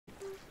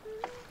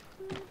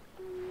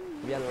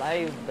We are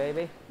live,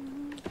 baby.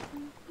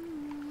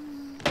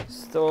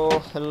 So,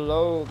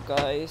 hello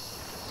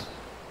guys.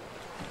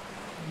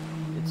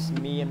 It's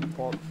me and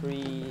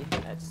Paltry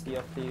at Sea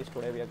of Thieves.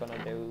 Today we are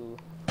gonna do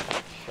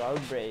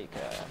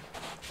Shroudbreaker.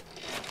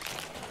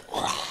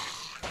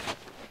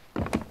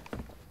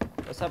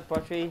 What's up,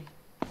 Paltry?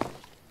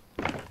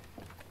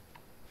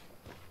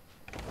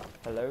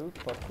 Hello,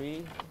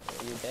 Paltry.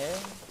 Are you there?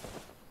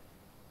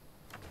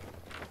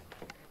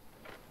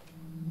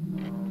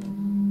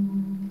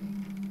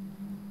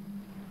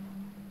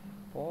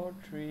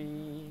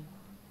 Paltry,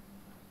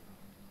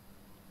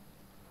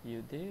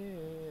 you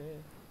there?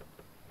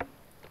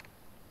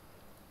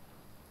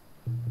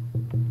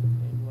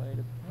 Invite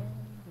a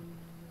party.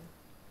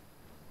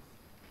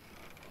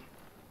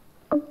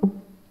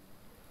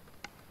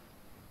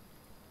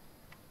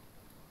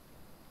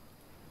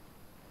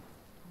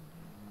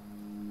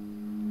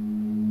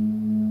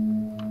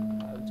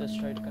 I've just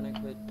tried to connect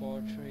with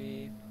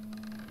Paltry.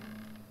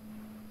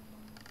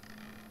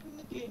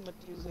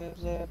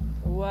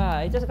 Wow,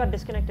 it just got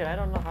disconnected. I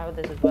don't know how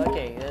this is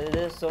working.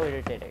 This is so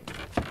irritating.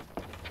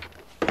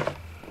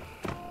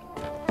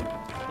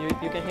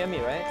 You can hear me,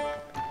 right?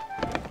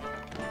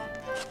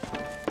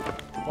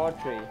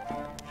 Paltry.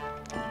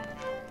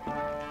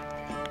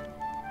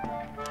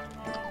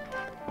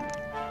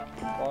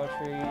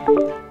 Paltry.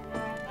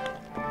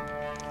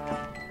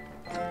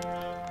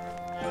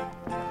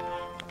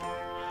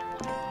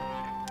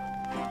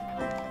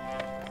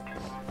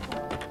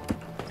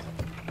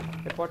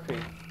 Hey, Paltry.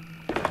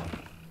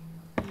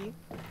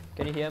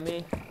 Can you hear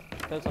me?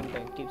 Tell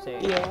something. Keep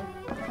saying. Yeah.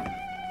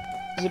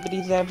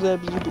 Zippity zap zap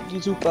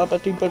zippity zoop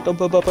Okay,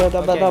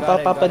 got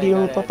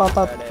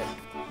it.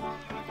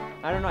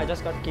 I don't know. I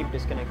just got to keep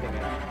disconnecting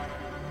it.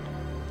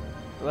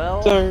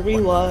 Well. Sorry, we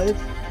live.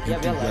 Yeah,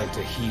 Do we're well live.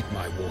 to heed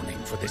my warning,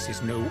 for this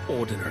is no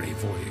ordinary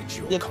voyage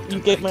you're Yep, contemplating.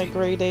 you get my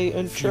grade A Few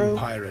intro.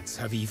 pirates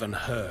have even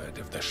heard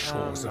of the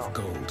shores no. of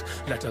gold,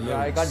 let alone Yeah,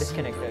 I got seen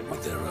disconnected. them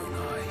with their own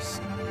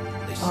eyes.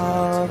 They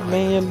Aw, seem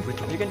man.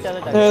 You can tell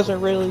it That was a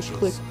again. really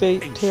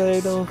clickbait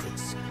title.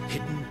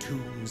 Hidden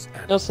tombs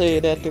and I'll say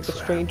it after deadly the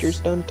traps. stranger's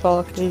done But you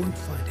talking. won't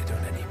find it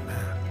on any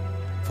map,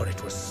 for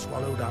it was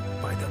swallowed up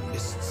by the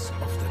mists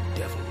of the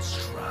Devil's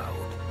Shroud.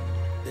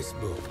 This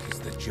book is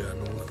the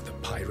journal of the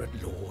pirate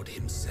lord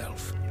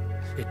himself.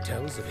 It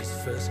tells of his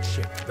first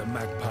ship, the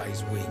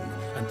Magpie's Wing,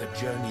 and the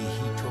journey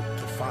he took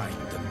to find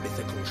the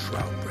mythical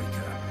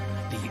Shroudbreaker,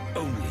 the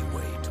only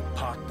way to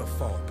part the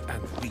fog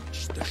and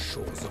reach the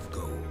shores of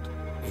gold.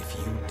 If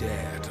you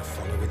dare to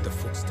follow in the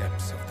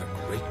footsteps of the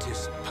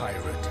greatest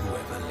pirate who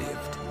ever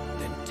lived,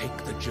 then take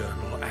the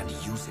journal and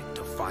use it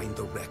to find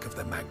the wreck of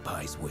the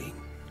Magpie's Wing.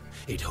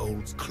 It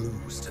holds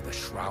clues to the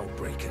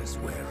Shroudbreaker's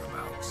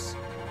whereabouts.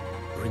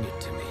 Bring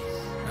it to me,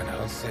 and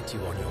I'll set you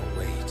on your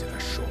way to the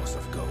shores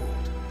of gold.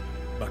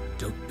 But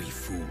don't be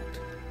fooled.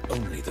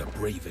 Only the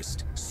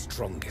bravest,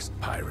 strongest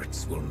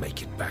pirates will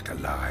make it back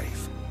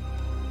alive.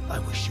 I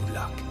wish you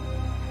luck.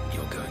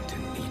 You're going to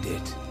need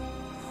it.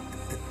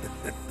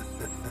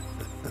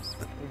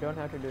 You don't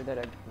have to do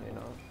that, you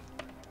know.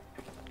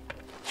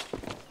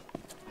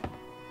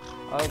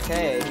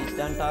 Okay, he's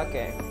done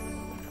talking.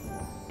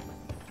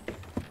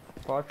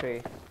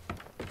 Paltry.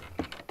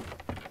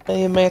 I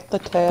am at the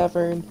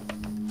tavern.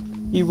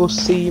 You will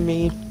see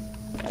me.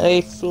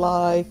 I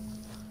fly.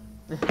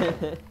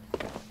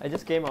 I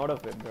just came out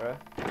of it, bruh.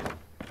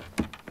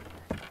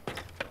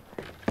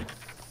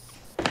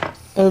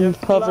 I'm You're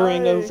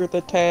hovering flying. over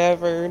the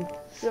tavern.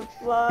 You're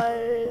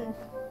flying.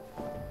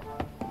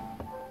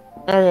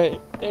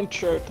 Alright,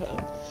 intro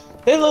time.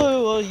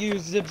 Hello all you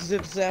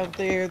zip-zips out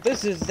there,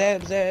 this is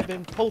Zab Zab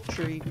and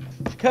Paltry,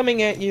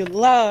 coming at you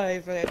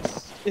live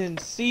in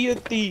Sea of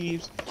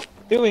Thieves,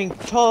 doing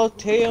Tall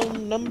Tale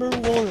number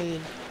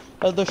 1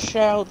 of the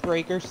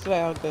Shroudbreaker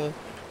saga.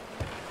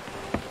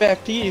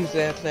 Back to you,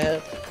 Zab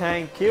Zab.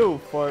 Thank you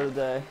for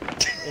the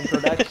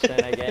introduction,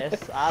 I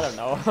guess. I don't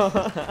know.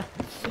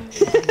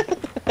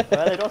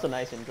 Well, it was a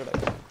nice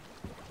introduction.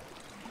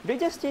 Did you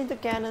just change the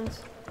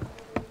cannons?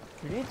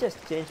 Did you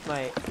just change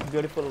my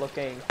beautiful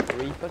looking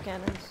Reaper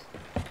cannons?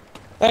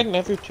 I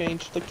never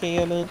changed the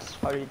cannons.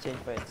 Or did it change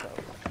by itself?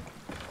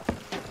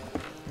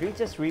 Did you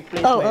just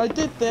replace Oh, my I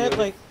did that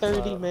like 30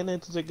 beautiful-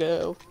 minutes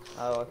ago.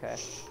 Oh, okay.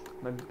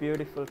 My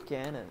beautiful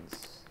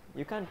cannons.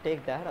 You can't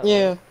take that away.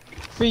 Yeah,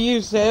 for you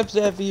Zab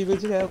Zab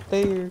viewers out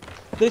there,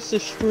 this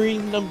is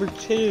stream number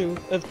 2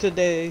 of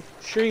today.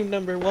 Stream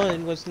number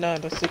 1 was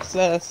not a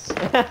success.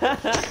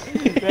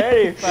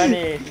 Very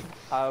funny,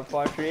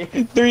 Paltry.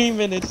 3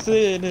 minutes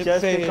in, it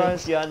Just failed.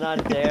 because you're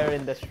not there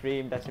in the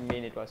stream doesn't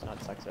mean it was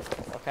not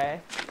successful, okay?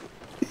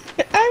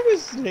 I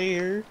was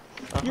there.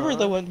 You were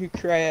the one who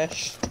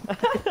crashed.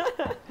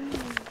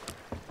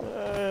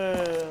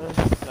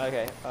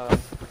 Okay,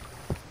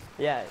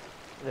 yeah,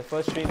 the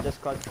first stream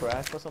just got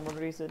crashed for some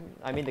reason.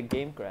 I mean, the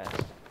game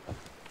crashed.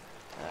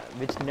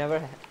 Which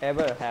never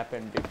ever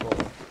happened before.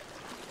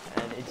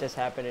 And it just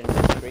happened in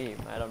the stream.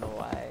 I don't know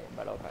why,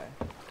 but okay.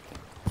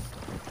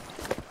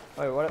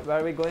 Wait, where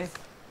are we going?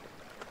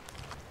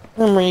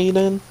 I'm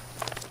reading.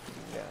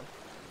 Yeah.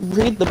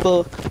 Read the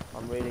book.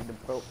 I'm reading the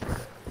book.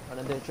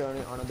 Another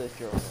journey, another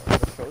journey. The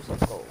throes of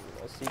gold.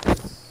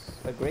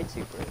 A great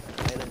secret.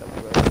 An island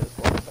of roses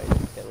walked by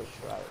the Devil's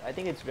Shroud. I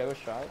think it's Devil's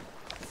Shroud.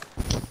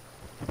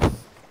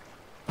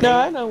 No,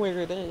 I know where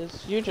it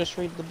is. You just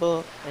read the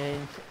book.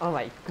 And oh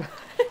my god.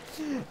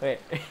 Wait.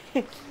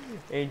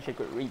 Ancient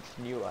could reach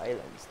new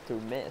islands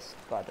through mist,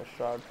 but a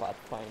short path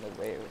find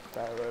a way with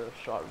Tavern,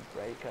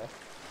 Shroudbreaker.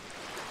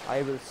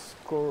 I will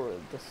scour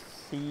the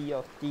sea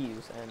of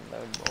thieves and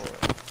learn more.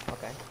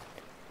 Okay.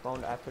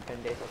 Found after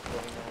 10 days of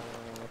going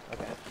on.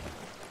 Okay.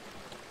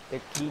 The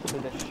key to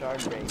the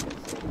Shroudbreaker.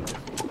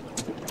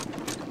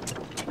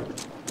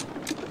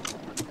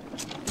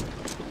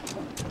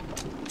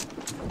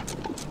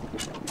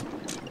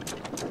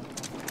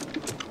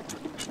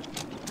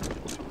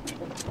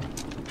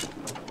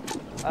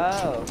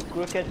 Oh,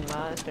 Crooked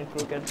Mast and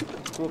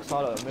Crook's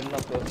Hollow, middle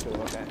of those two,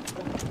 okay.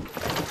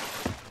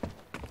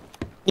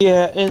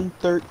 Yeah, in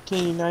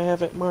 13, I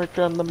have it marked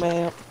on the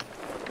map.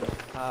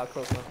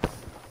 Close one.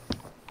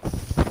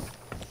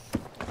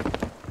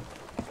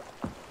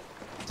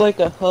 It's like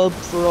a hub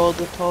for all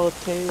the tall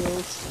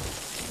tales.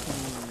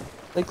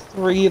 Like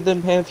 3 of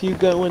them have you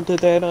go into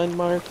that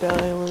unmarked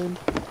island.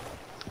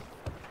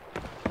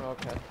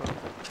 Okay, cool.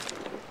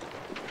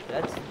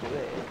 Let's do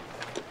it.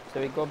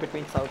 So we go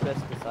between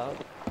southwest to south.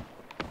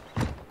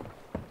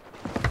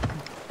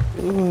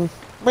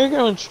 We're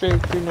going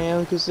straight through now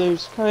because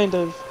there's kind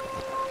of...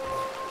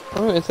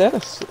 Oh, is that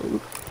a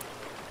sloop?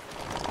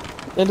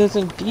 That is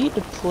indeed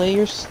a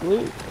player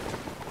sloop. I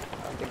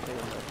think they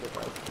will mess with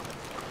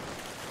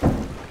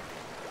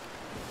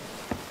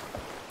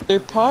us. They're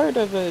part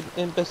of an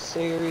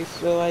emissary,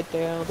 so I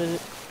doubt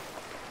it.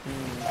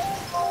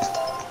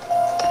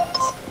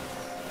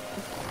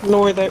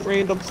 Ignore that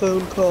random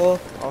phone call.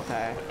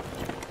 Okay.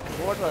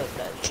 What was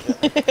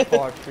that?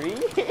 Paltry?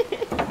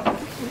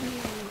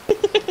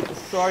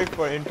 Sorry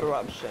for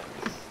interruptions.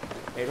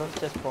 It was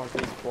just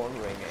Paltry's phone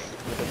ringing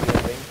with a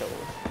weird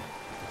ringtone.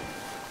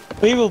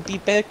 We will be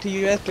back to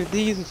you after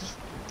these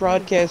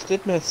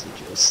broadcasted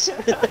messages.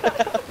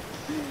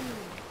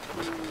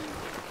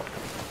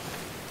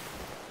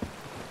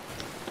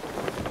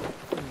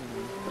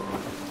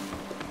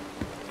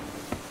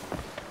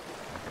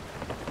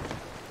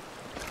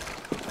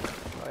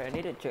 I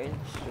need to change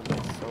to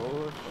my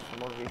sword. For some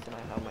more reason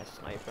I have my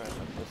sniper and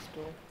my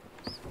pistol.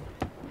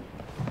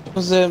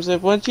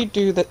 Zeb, once you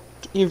do that,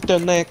 you've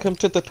done that, come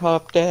to the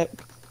top deck.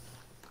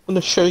 I'm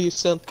gonna show you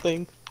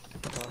something.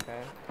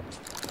 Okay.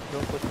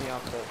 Don't push me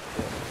off the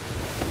ship.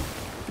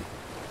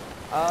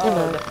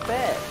 Oh, the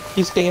pet!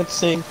 He's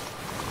dancing.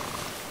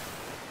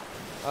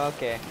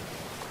 Okay.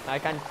 I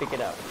can't pick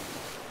it up.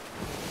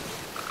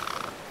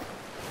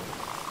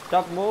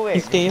 Stop moving!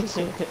 He's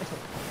dancing.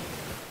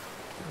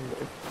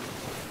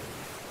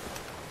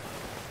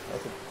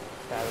 That's a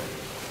tavern.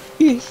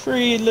 Be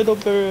free, little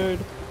bird.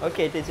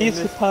 Okay, He's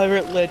the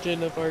pirate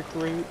legend of our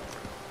group.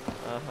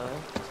 Uh-huh.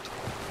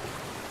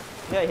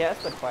 Yeah, he has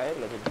the pirate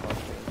legend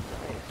costume.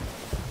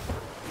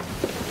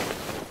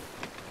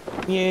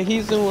 Nice. Yeah,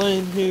 he's the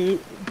one who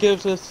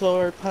gives us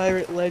our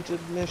pirate legend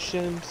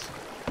missions.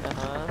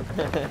 Uh-huh.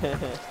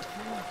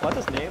 What's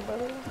his name, by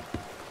the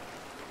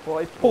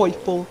way?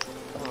 Poiple.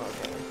 Oh,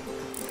 okay.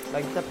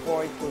 Like the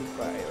Poiple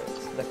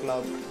Pirates, the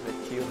club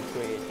which you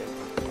created.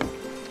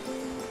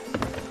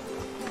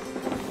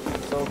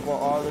 So for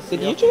all the...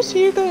 Did you just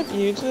hear that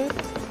music?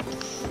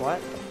 What?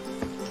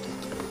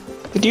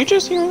 Did you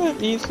just hear that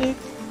music?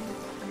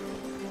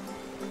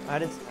 I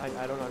don't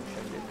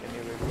understand it. Can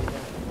you repeat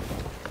that?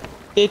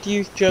 Did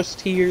you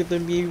just hear the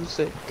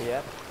music?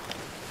 Yep.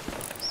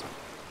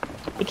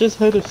 It just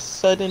had a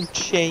sudden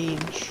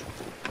change.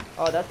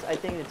 Oh, I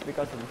think it's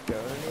because of the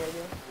journey,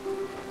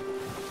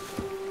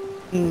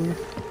 I guess.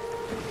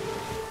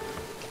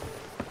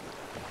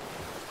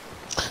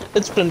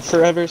 It's been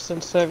forever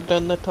since I've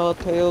done the Tall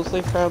Tales.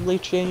 They probably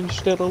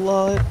changed it a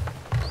lot.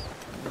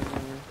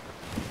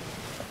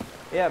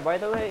 Yeah, by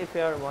the way, if you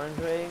are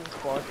wondering,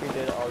 Paltry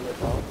did all the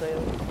Tall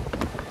Tales.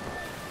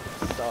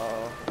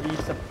 So,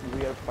 he's a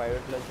real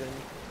pirate legend.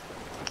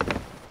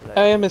 Like,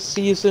 I am a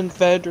seasoned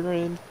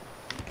veteran.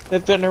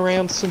 I've been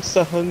around since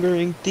the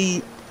Hungering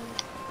Deep.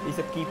 he's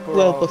a keeper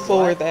Well, of...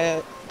 before what?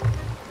 that.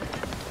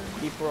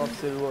 Keeper of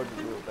silver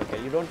loot. Okay,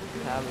 you don't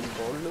have any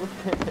gold loot?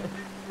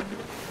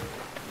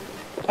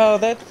 Oh,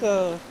 that's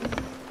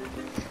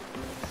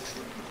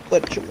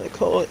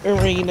whatchamacallit,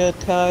 arena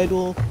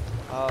title.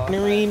 Oh, In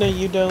arena,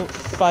 you don't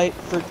fight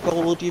for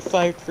gold, you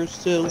fight for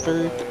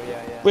silver,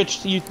 yeah.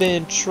 which you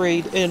then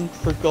trade in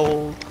for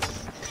gold.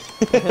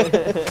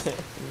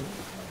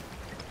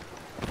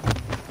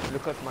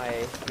 Look at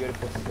my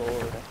beautiful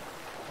sword.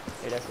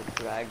 It has a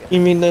dragon. You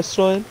mean this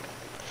one?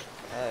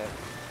 Oh,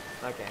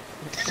 okay.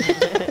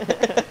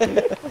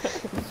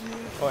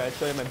 Oh, I'll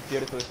show you my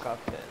beautiful cup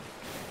then.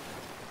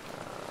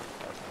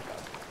 That's my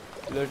cup.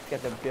 Look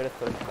at the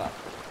beautiful cup.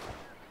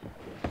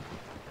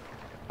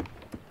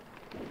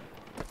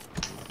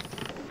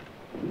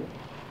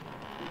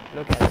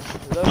 Look at it.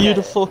 Look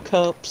Beautiful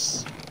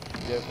cups. At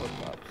it. Beautiful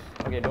cups.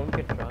 Okay, don't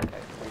get drunk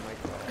actually, you might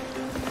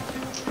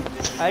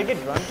cry. I'll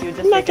get drunk. You just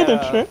I'm not take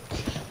gonna a. drink.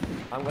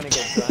 I'm gonna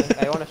get drunk.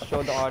 I want to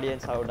show the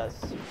audience how does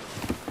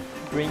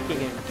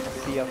drinking in a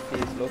sea of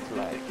thieves look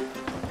like.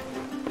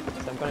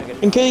 So I'm gonna get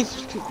In drunk.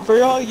 case,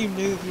 for all you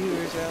new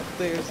viewers out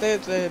there,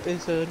 Zeb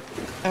is an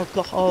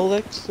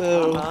alcoholic,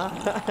 so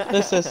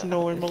this is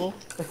normal.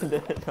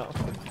 No.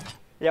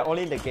 Yeah,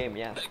 only in the game,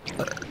 yeah.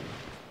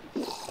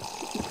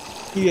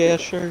 Yeah,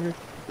 sure.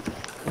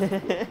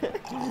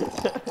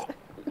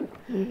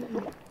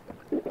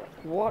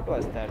 What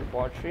was that,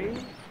 Paltry?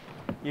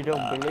 You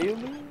don't believe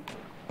me?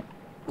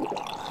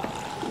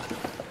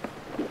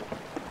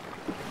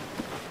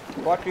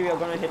 Paltry, you're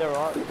gonna hit a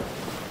rock?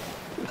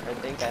 I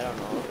think, I don't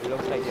know. It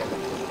looks like you're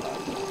gonna hit a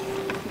rock.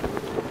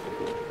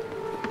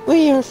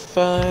 We are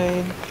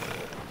fine.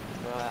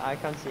 No, I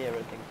can't see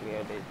everything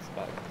clearly. It's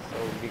like so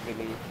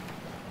wiggly.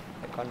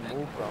 I can't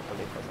move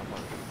properly for some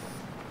reason.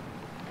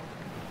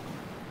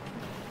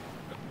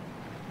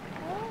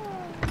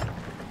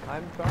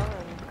 I'm drunk.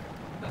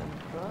 I'm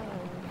drunk.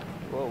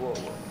 Whoa, whoa,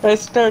 whoa. I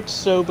start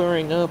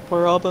sobering up.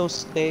 We're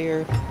almost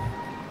there.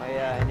 Oh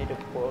yeah, I need to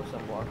pour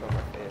some water on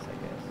my face, I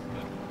guess.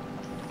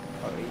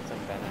 Or eat some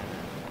banana.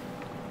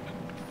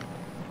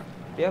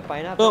 Do you have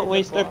pineapple? Don't in the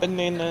waste our pot?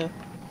 banana.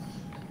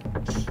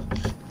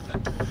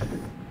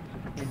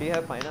 Do you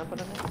have pineapple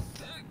in it?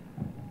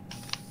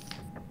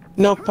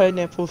 No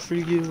pineapple for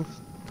you,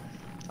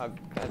 Oh,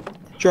 God.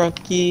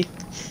 drunkie.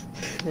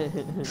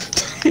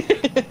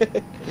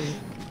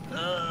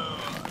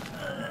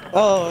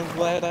 Oh, I'm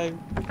glad I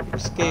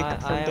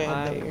escaped from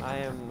down there. I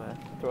am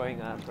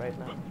throwing up right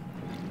now.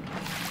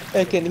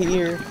 I can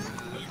hear.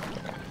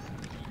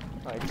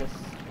 I just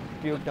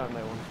puked on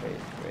my own face.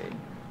 Great.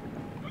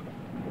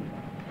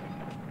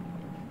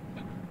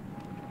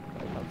 I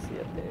can't see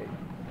a thing.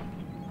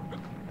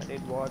 I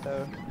need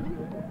water.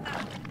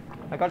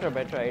 I got a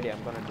better idea.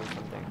 I'm gonna do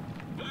something.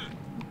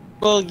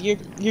 Well,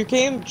 you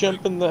can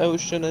jump in the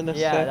ocean in a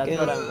Yeah, second. that's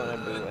what I'm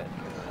gonna do. It.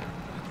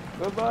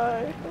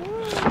 Goodbye.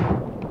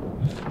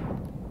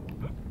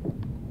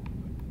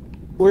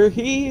 We're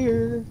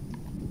here.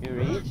 You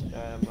reached,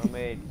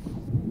 mermaid.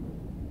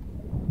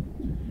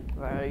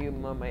 Where are you,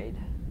 mermaid?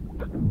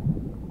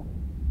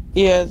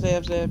 Yeah,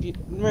 Zab,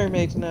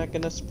 mermaid's not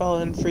gonna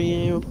spawn for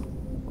you.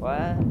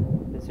 What?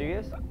 You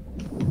serious?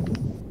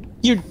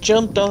 You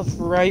jumped off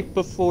right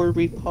before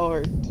we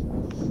parked.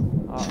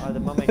 The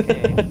mermaid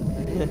came.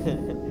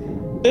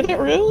 Did it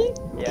really?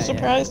 Yeah, I'm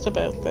surprised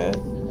about that.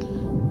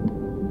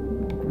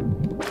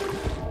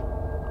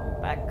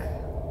 I'm back.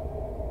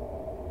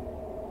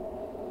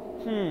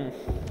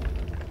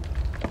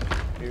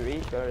 You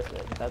reached, where is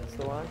it? That's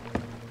the one?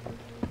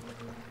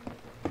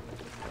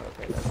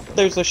 Okay, that's the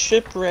There's a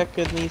shipwreck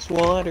in these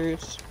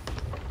waters.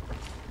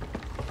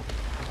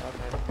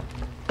 Okay.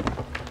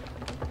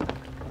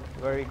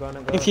 Where are you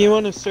gonna go? If you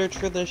want to search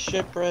for the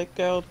shipwreck,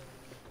 I'm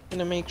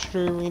gonna make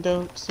sure we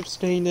don't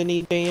sustain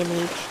any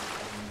damage.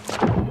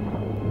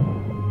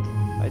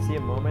 I see a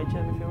mermaid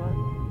gem if you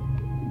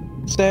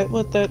want. Is that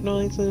what that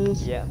noise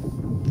is? Yeah.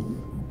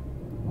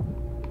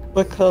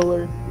 What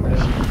color?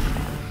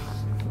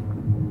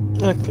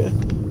 Okay.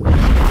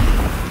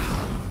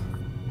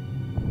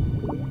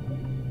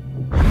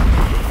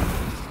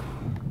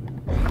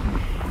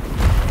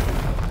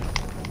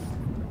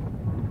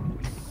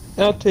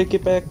 I'll take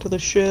it back to the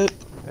ship.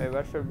 Hey,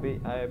 where should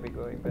I be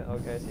going?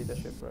 Okay, I see the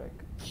shipwreck.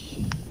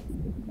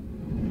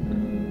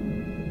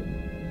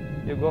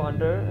 You go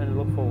under and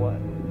look for what?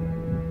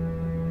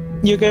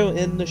 You go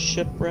in the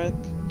shipwreck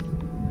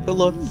to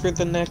look for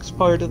the next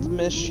part of the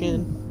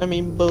mission. I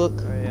mean, book.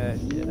 Oh yeah, I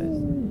see it.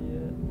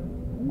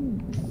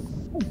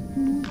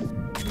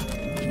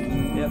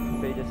 Yep,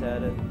 they just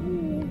added.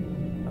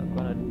 I'm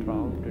gonna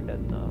drown to death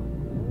now.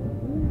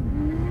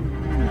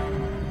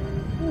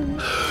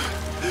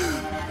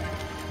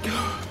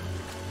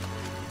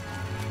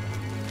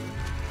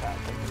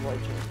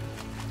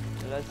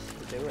 Let's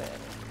do it.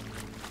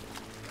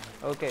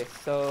 Okay,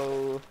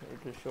 so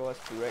it will show us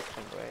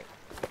direction, right?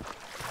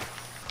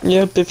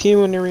 Yep, if you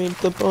want to read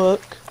the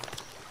book.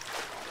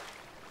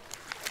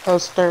 I'll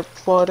start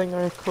plotting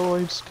our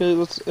course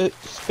because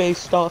it's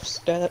based off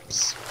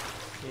steps.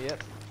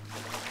 Yep.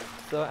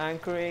 So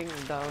anchoring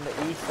down the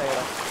east side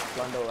of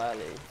Plunder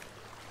Valley.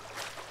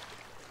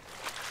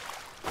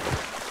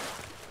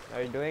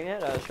 Are you doing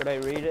it, or should I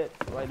read it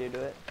while you do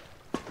it?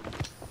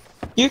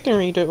 You can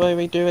read it while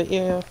we do it,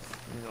 yeah.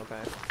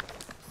 Okay.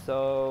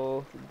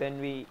 So then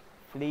we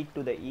flee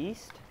to the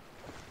east,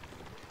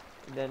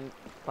 then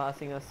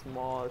passing a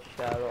small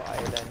shallow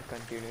island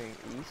continuing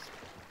east.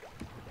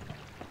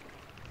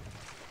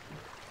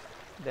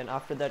 Then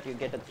after that you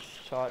get a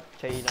short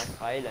chain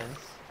of islands,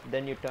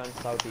 then you turn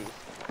southeast.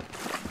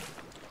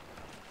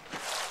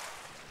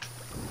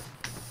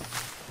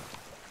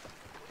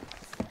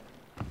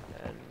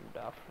 And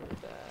after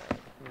that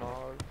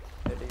north,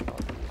 heading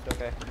northeast.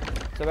 Okay.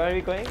 So where are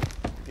we going?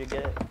 Did you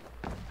get it?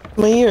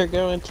 We are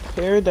going to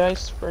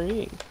Paradise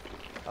Spring.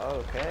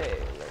 Okay,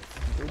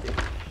 let's do this.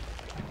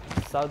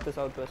 South to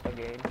southwest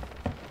again.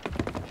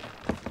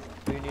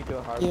 Do you need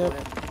to harpoon Yep.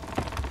 it?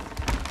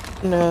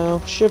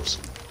 No, ships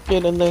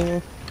get in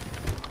there.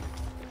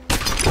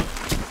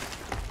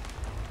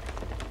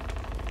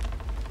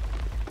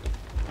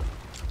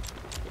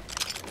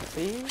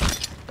 See?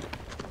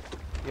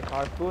 You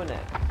harpoon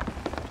it.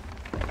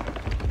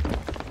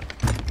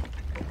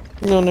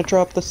 You wanna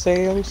drop the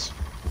sails?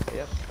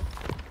 Yep.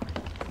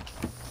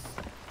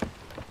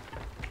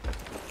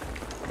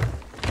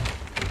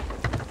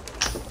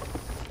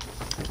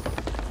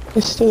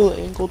 It's still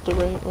angled the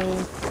right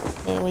way.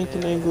 Yeah, we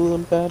can Yeah. angle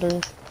them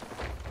better.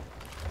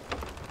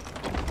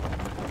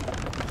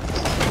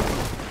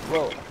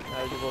 Whoa, I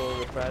have to go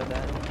repair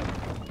that.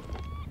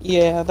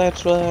 Yeah,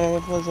 that's why I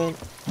wasn't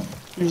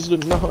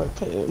using the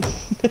harpoon.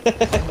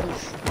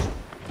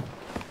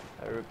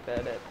 I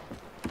repaired it.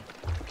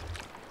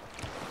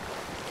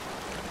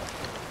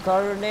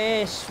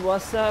 Karunesh,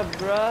 what's up,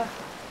 bruh?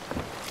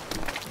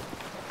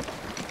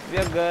 We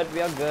are good,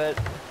 we are good.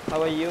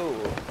 How are you?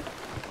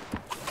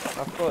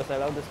 Of course, I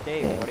love this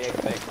game. What do you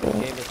expect? This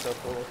game is so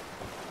cool.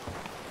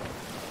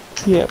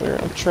 Yeah, we're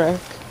on track.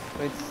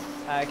 It's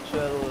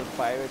actual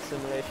pirate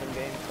simulation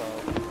game, so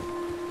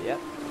yeah.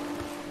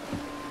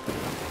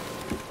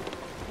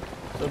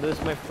 So this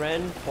is my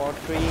friend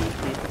Paltry.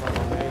 He's from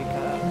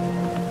America.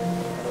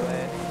 By the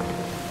way,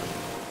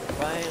 you're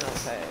fine.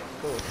 Okay,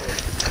 cool, cool.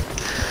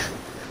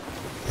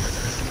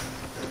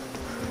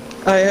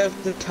 I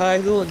have the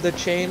title and the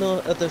channel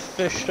of the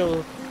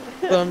official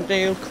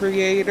thumbnail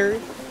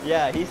creator.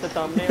 Yeah, he's the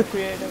thumbnail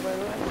creator, by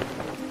the way.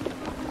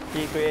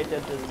 He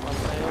created this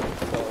thumbnail,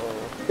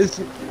 so It's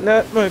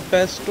not my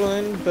best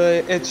one,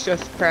 but it's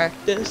just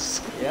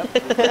practice. yep.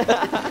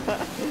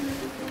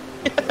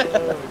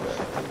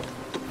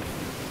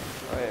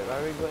 Alright, where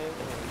are we going?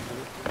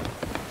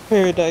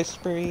 Paradise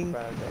Spring.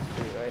 Paradise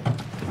Tree, right?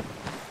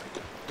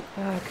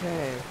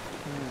 Okay.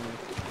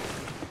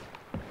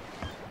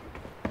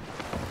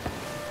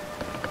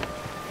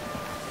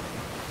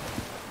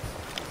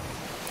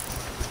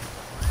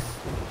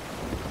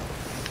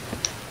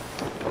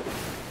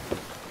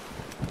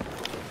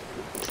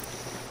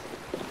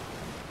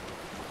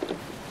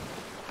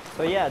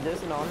 So yeah, this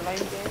is an online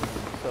game,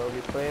 so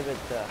we play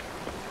with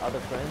other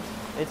friends.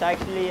 It's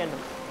actually a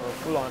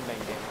full online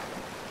game.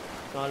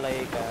 It's not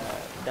like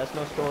there's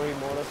no story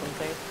mode or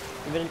something.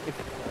 Even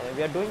if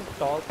we are doing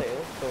Tall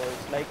Tales, so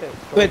it's like a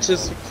story Which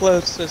is the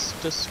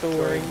closest to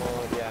story.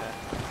 mode, yeah.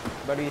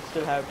 But we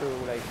still have to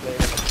like play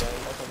with a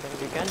friend or something.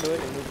 We can do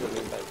it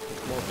individually, but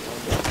it's more fun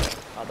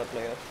with other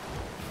players.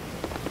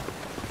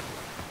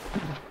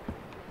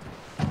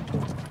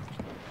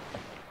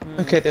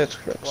 Okay, that's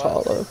correct. What?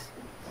 Hollow.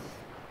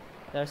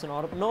 There's an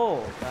auto.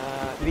 No,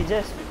 we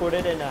just put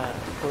it in a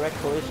correct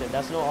position.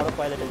 There's no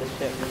autopilot in the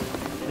ship.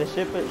 The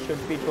ship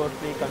should be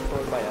totally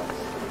controlled by us.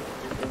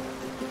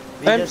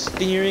 I'm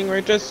steering,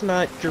 we're just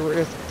not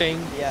drifting.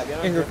 Yeah, we're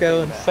not And we're drifting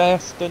going back.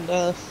 fast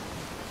enough.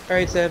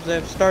 Alright,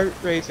 Zeb, start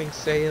raising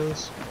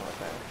sails.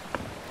 Okay.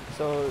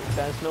 So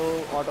there's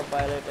no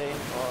autopiloting,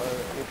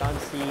 or you can't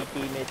see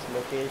teammates'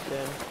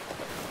 location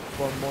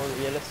for more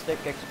realistic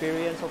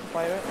experience of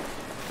pirate.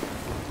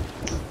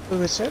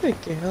 Oh, is that a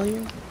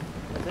galleon?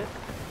 Is it?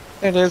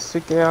 It is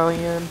the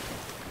galleon.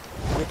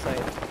 Which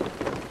side?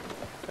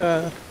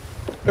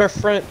 Our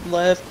front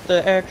left,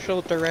 the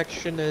actual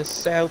direction is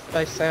south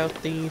by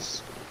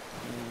southeast.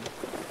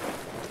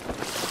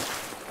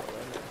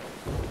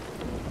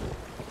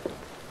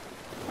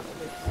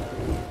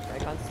 I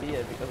can't see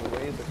it because the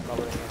waves are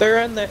covering it. They're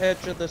on the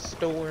edge of the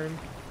storm.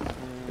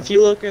 If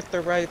you look at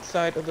the right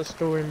side of the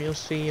storm, you'll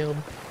see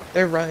them.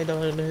 They're right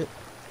on it.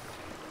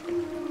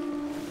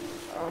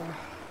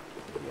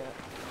 Yeah.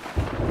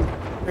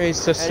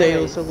 Raise the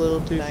sails a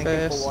little too Thank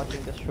you fast. for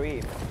watching the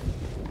stream.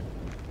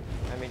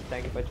 I mean,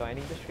 thank you for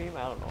joining the stream.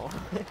 I don't know.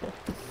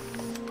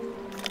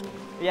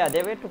 Yeah,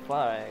 they went too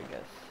far, I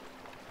guess.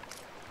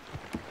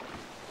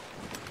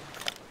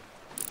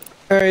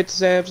 Alright,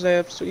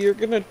 Zab, so you're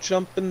gonna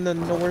jump in the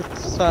north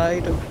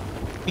side of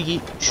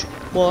beach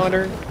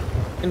water,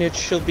 and it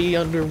shall be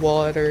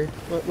underwater,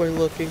 what we're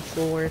looking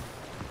for.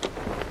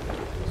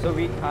 So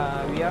we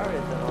are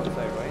at the north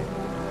side, right?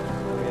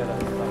 Or we are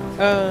at the south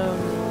side?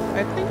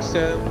 I think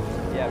so.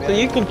 Yeah, we So are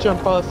you at can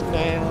jump off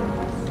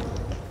now.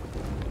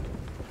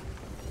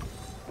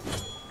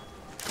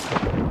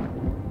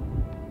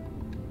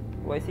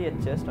 Why is he a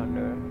chest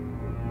under?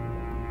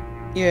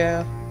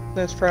 Yeah,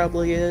 that's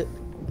probably it.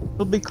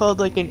 It'll be called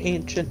like an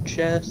ancient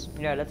chest.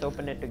 Yeah, let's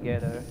open it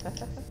together.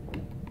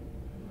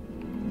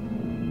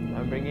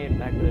 I'm bringing it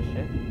back to the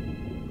ship.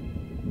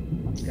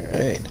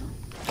 Alright.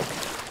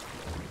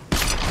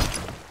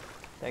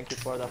 Thank you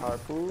for the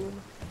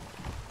harpoon.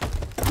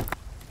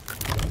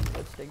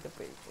 Let's take the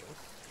pages.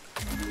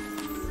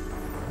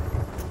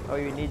 Oh,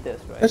 you need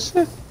this, right? That's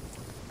it.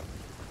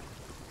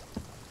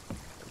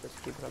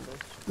 Just keep it on this.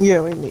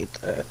 Yeah, we need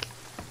that.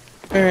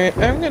 Alright,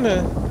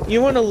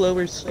 you wanna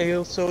lower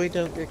sail so we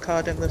don't get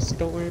caught in the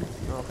storm.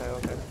 Okay,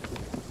 okay.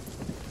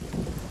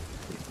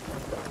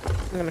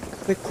 I'm gonna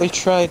quickly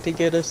try to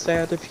get us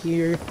out of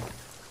here.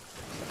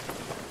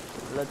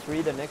 Let's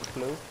read the next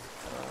clue.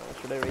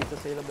 Should I raise the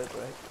sail a bit,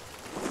 right?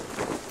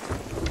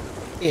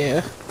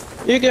 Yeah.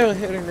 You go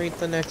ahead and read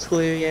the next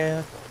clue,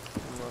 yeah.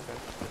 Okay.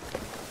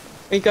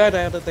 We got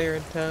out of there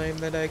in time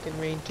that I can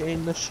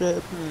maintain the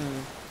ship.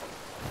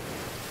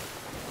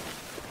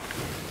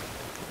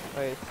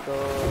 Alright, so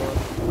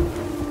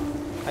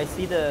I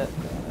see the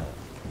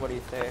what do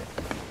you say?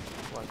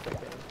 1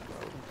 second.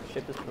 Oh,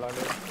 ship is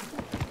flooded.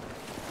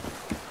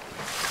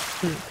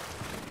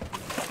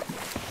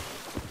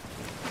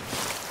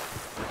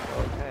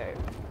 Okay.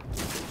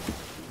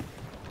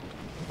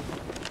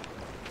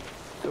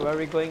 So where are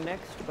we going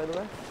next, by the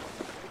way?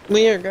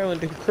 We are going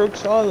to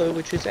Crook's Hollow,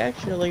 which is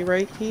actually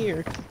right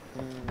here.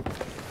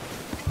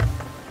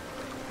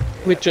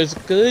 Which is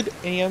good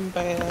and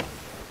bad.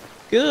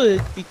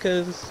 Good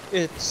because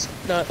it's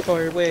not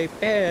far away.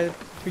 Bad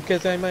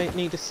because I might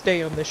need to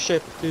stay on the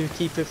ship to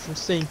keep it from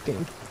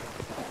sinking.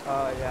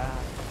 Oh yeah.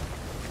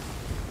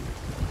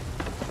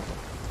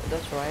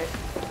 That's right.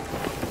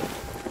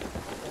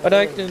 But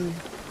I can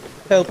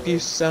help you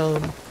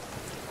some.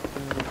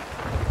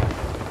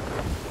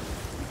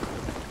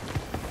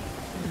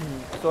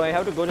 So I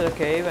have to go to the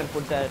cave and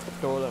put that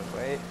totem,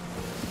 right?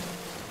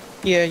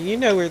 Yeah, you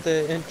know where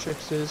the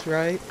entrance is,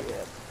 right?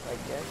 Yep, I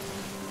guess.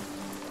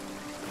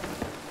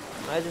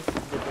 I just did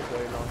this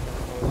very long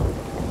time ago.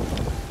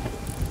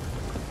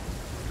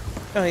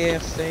 Oh yeah,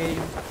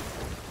 same.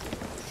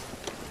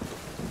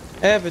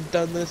 I haven't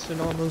done this in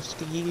almost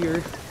a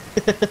year.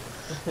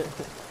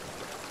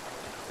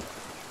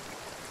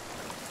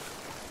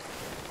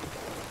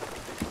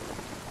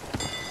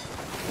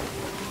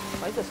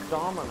 Why is the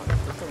storm on us?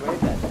 It's a very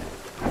bad day.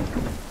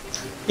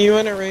 You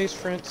wanna raise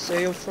front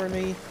sail for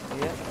me?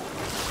 Yeah.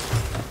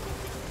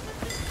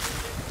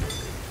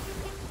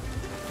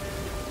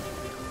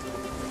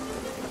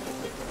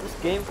 This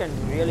game can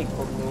really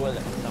go cruel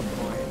at some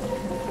point.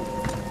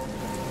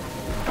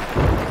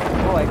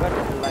 Oh, I got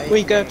light.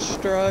 We got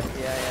struck.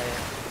 Yeah.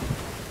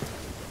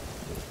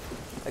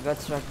 I got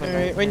struck by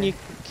Alright, when you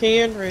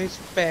can raise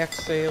back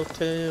sail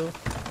too.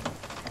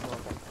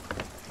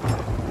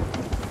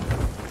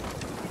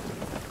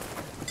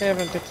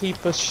 Having to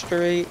keep us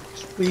straight,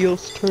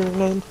 wheels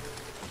turning.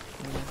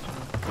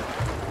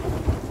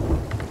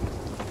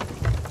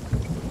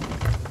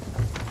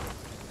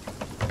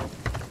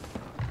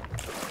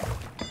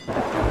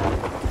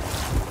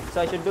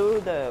 So I should do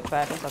the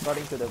patterns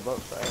according to the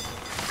book, right?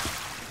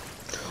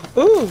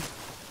 Ooh!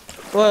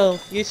 Well,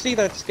 you see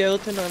that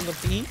skeleton on the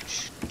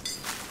beach?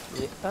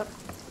 Yeah.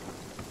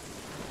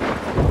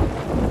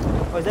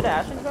 Oh, is that an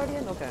Ashen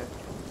Guardian? Okay.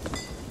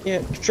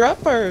 Yeah,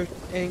 drop our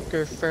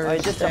anchor I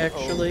first, just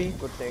actually. Oh,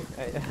 good thing.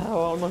 I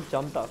almost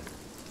jumped up.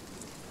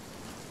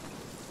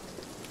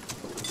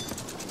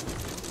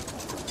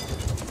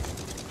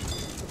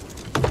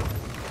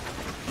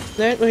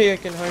 That way I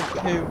can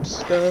harpoon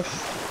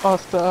stuff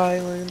off the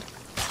island.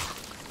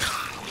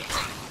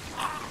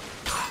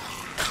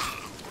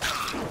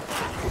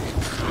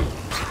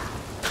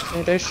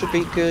 Yeah, that should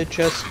be good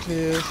just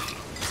to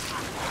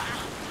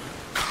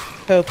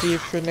help you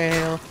for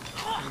now.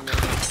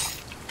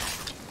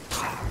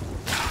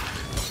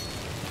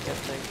 Yes,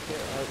 thank you.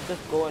 I'll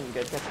just go and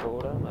get that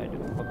totem. I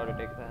forgot to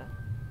take that.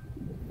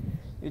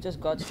 You just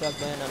got struck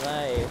by an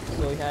alive,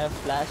 so you have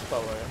flash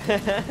power.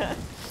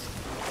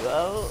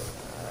 Well,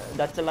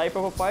 that's the life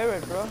of a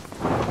pirate, bro.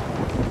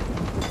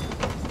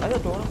 That's a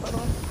totem, by the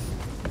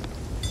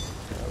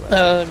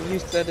way. You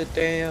set it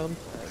down.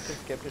 I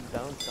just kept it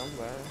down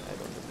somewhere. I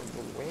don't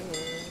remember where.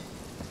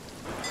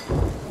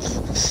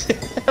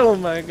 Oh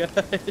my gosh.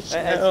 It's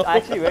No.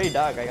 actually very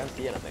dark. I can't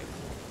see anything.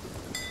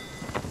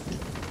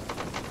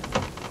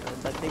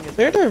 That thing is.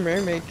 There's our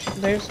mermaid.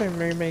 There's our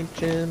mermaid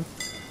gem.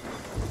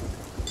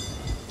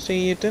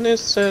 See, you didn't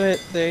set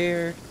it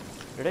there.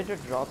 Did I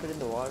just drop it in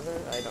the water?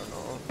 I don't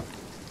know.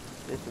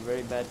 It's a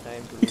very bad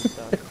time to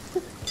restart.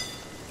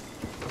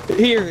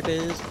 Here it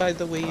is, by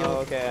the wheel.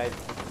 Oh, okay.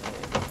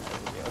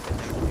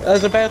 I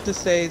was about to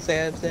say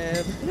Zab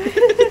Zab.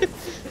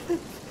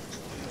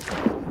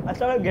 I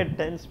thought I'd get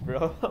tense,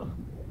 bro.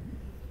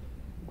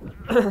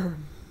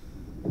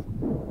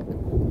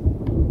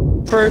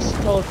 First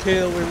call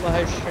kill, we're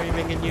live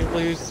streaming and you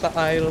lose the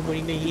item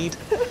we need.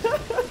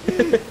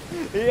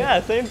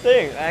 Yeah, same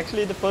thing.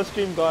 Actually, the first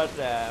stream got,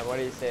 what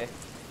do you say?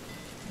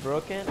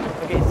 Broken?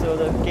 Okay, so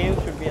the cave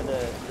should be at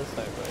this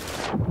side,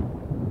 right?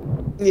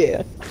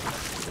 Yeah.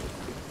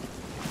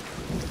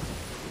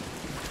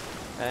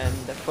 And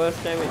the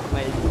first time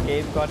my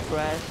cave got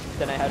crashed,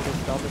 then I had to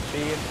stop the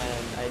stream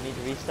and I need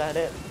to restart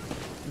it.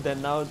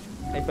 Then now,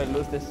 if I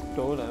lose this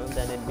totem,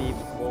 then it'd be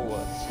more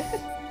worse. Okay,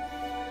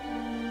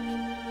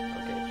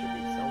 it should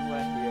be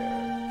somewhere here.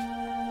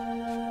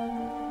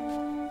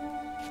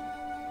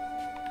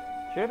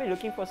 Should I be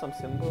looking for some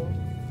symbol?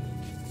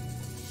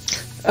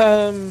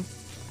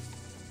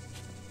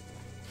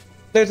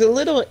 There's a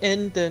little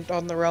indent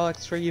on the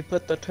rocks where you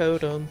put the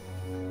totem.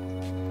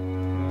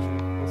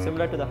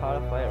 Similar to the Heart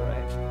of Fire,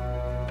 right?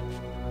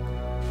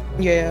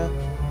 Yeah.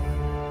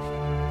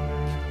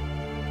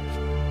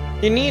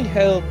 You need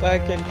help, I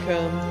can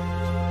come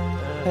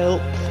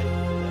help.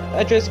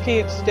 I just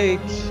can't stay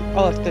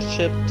off the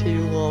ship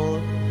too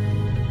long.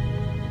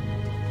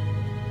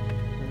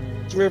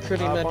 We're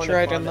pretty much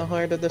right in the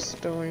heart of the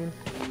storm.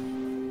 So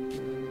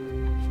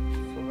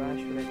where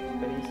should I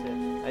place it?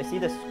 I see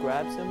the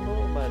scrap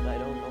symbol, but I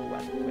don't know where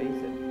to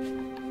place it.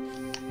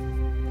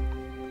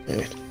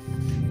 Alright.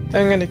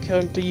 I'm gonna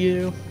come to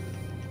you.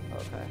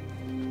 Okay.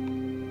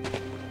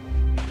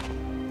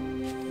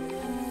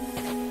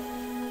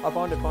 I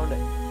found it.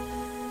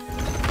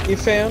 You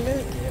found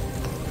it?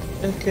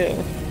 Yeah. Okay.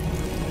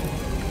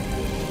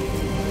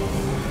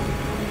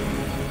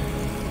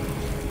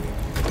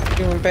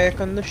 Going back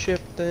on the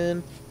ship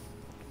then.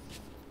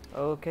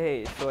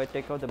 Okay, so I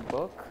take out the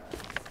book.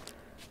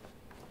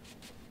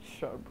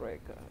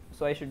 Shroudbreaker.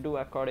 So I should do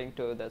according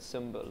to the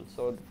symbol.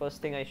 So the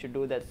first thing I should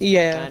do that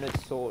man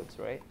with swords,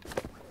 right?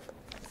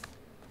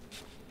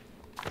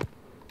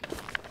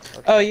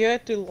 Okay. Oh, you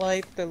have to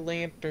light the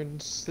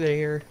lanterns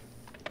there.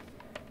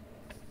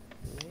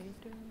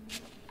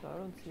 Lanterns? I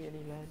don't see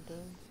any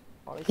lanterns.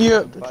 All I see Yeah.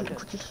 is a button.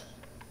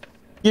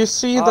 You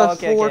see Oh, the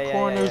okay, four okay, yeah,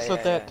 corners yeah,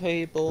 of that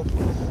table.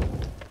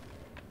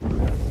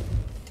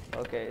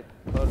 Okay,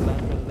 third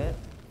lantern lit,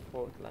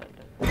 fourth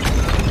lantern.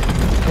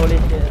 Holy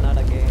shit, not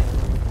again.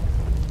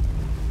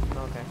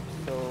 Okay,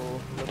 so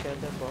look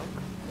at the book.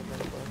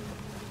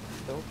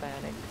 Don't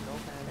panic, no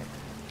panic.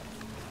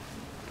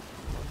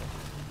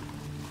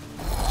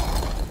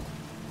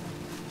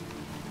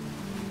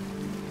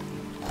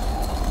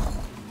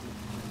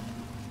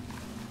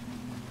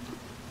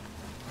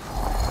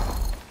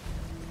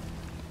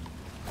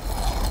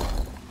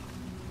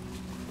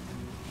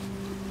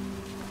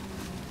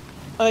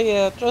 Oh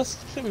yeah, just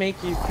to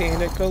make you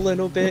panic a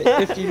little bit,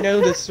 if you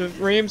notice, the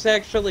room's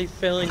actually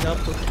filling up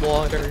with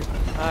water.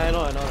 I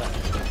know that.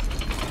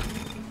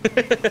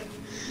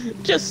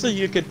 Just so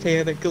you could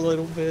panic a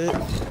little bit.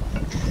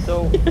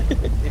 So,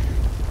 if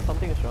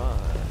something is wrong,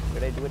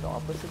 should I do it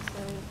opposite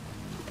side?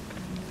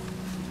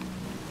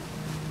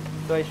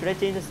 So should I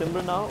change the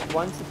symbol now?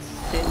 Once it's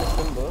changed the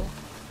symbol,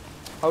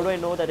 how do I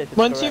know that it's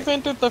Once correct? you've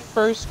entered the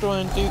first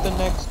one, do the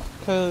next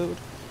code.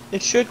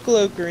 It should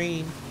glow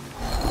green.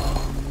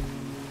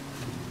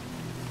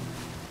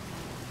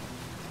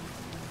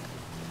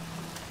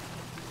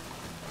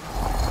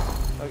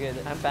 Okay,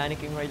 I'm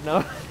panicking right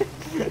now.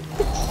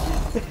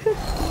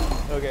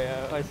 Okay,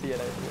 I see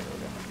it. Okay.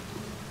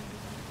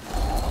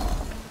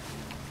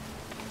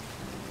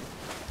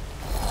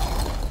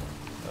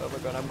 Oh my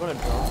god, I'm gonna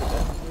drown to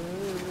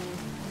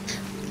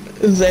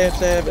death.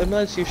 Zab,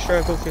 unless you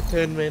struggle for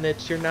 10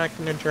 minutes, you're not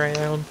gonna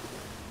drown.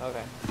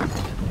 Okay.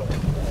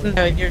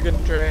 No, you're gonna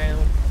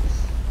drown.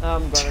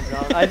 I'm gonna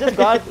drown. I just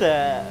got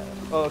the...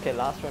 Oh, okay,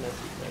 last one is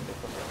different.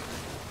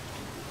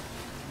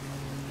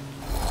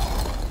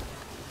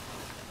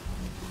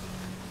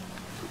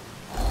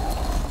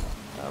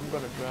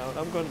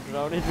 I'm gonna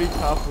drown. It reached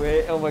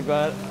halfway. Oh my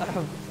god.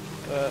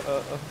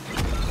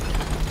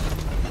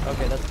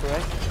 Okay, that's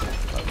correct.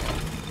 Okay.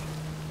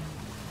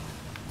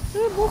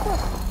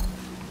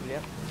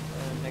 Yep.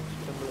 Next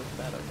symbol is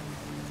that. Okay.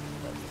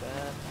 That's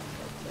that.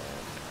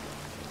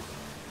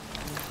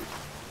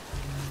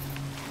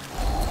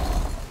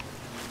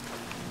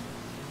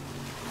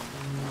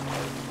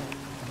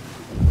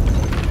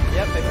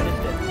 Yep, I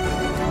finished it.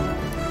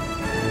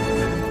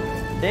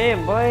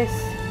 Damn, boys.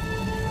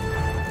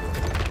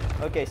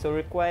 Okay, so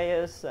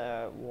requires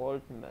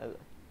vault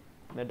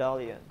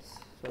medallions.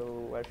 So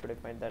where should I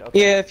find that? Okay.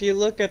 Yeah, if you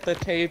look at the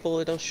table,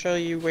 it'll show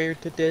you where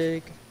to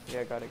dig.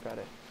 Yeah, got it.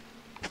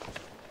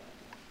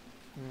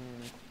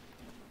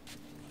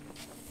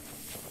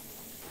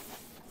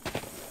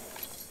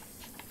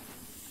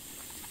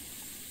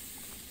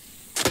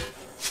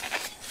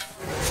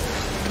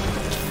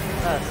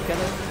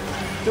 Skeleton.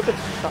 Stupid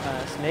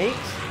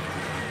snakes.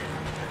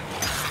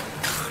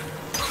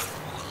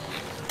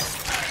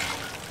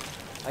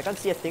 I can't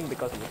see a thing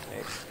because of the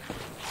snakes.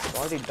 It's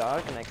already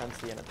dark and I can't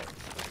see anything.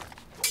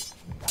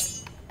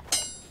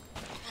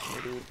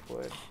 Maybe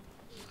wood.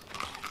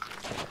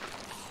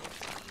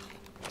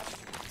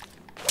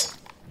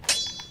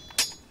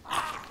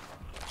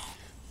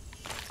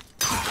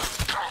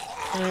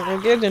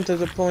 We're getting to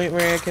the point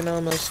where I can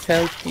almost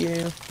help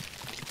you.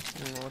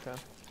 Okay.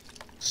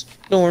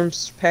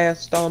 Storm's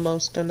passed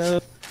almost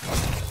enough.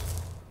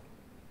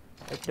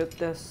 I took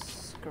the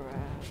scrap.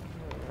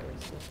 Where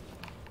is it?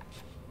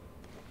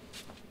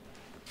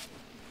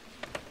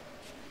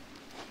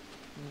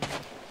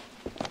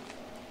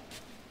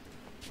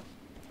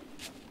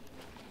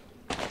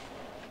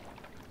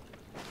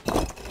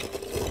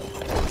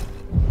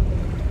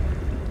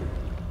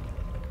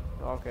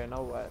 Okay,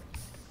 now what?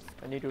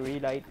 I need to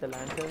relight the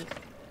lanterns.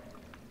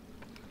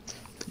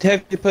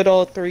 Have you put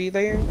all three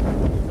there?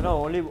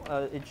 No, only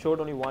it showed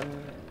only one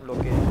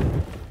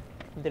location.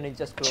 Then it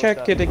just closed up.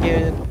 Check it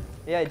again.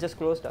 Yeah, it just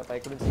closed up. I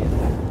couldn't see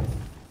anything.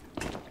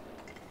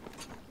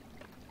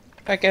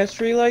 I guess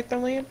relight the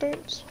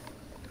lanterns?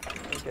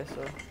 I guess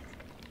so.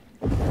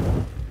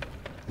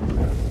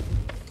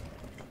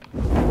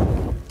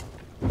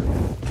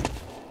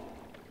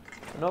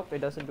 Nope, it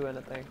doesn't do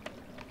anything.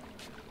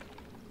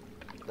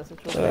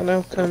 Doesn't show I don't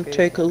know, come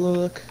take a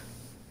look.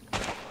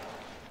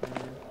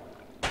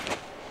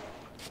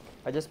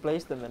 I just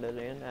placed the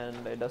medallion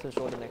and it doesn't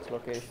show the next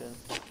location.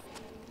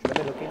 Should I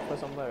be looking for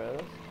somewhere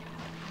else?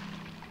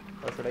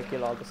 Or should I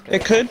kill all the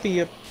skeletons? It could be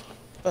a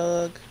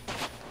bug.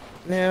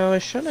 Now, I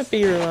shouldn't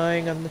be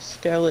relying on the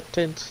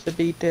skeletons to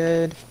be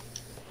dead.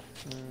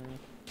 Hmm.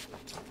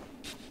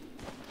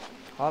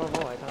 I don't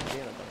know, I can't see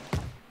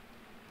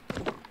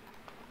anything.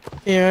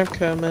 Yeah, I'm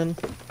coming.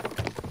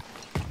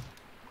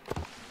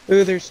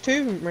 Ooh, there's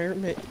two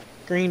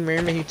green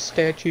mermaid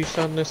statues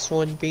on this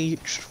one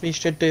beach we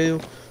should do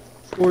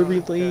before we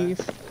Okay. leave.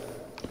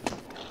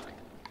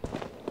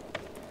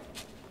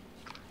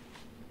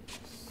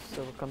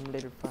 So we'll come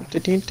later fast.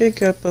 Did you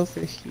dig up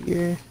over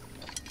here?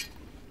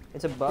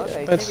 It's a bug? Yeah,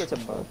 I that's- think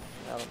it's a bug.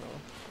 I don't know.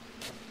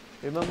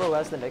 Remember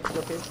where's the next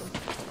location?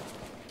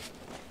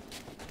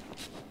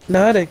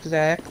 Not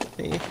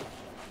exactly.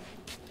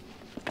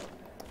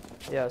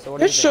 Yeah, so what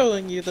do you It's think?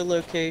 showing you the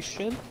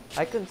location.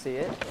 I can see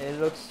it. It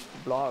looks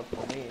blocked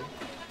for me.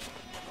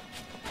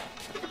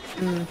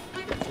 Hmm.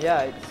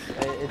 Yeah,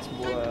 it's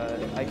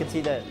I can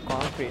see that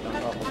concrete on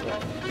top of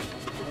that.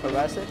 But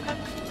where's it?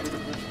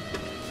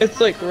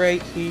 It's like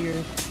right here.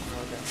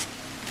 Okay.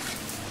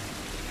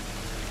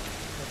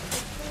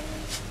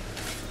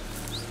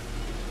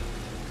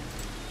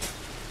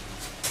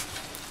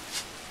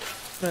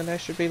 And I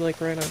should be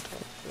like right on top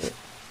of it.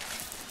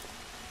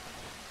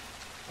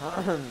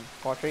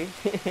 Pottery.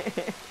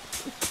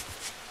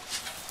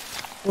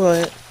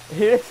 What?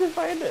 He doesn't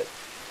find it.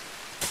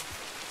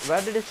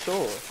 Where did it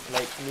show?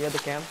 Like near the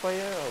campfire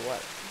or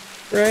what?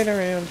 Right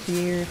around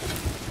here.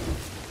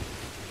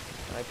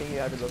 I think you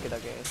have to look it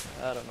again.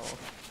 I don't know.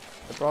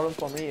 The problem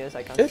for me is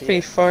I can't It'd see be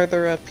it.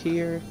 farther up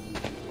here.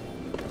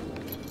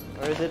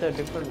 Or is it a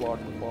different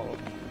waterfall?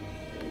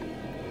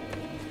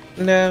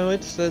 No,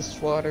 it's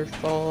this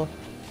waterfall.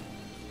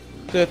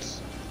 This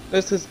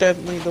is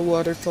definitely the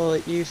waterfall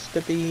it used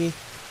to be.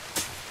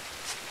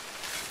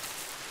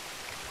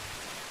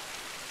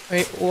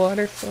 Right,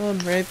 waterfall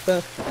right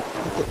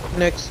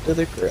next to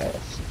the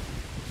grass.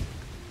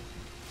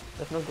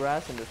 There's no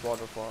grass in this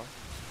waterfall.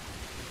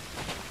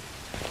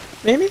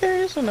 Maybe there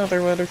is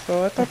another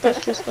waterfall. I thought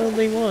that's just the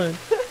only one.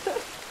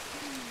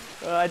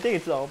 I think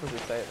it's the opposite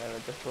side. I will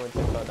just go and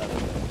check out that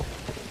side.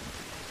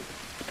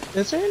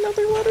 Is there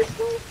another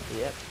waterfall?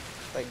 Yep,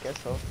 I guess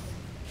so.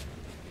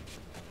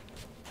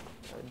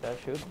 That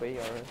should be,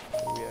 or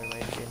we are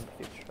 19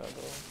 deep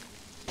struggle.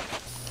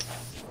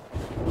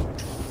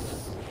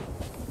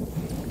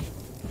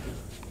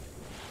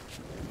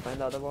 Find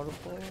the other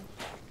waterfall?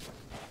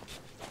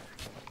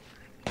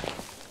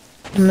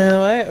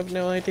 No, I have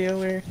no idea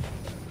where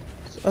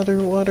this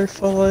other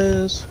waterfall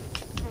is.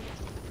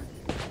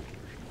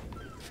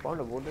 Found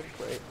a wooden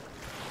crate.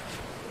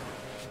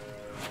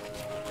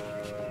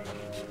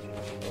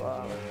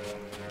 Wow.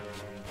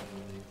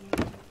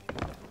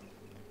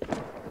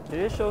 Did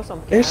it show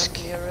some There's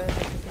camp near it or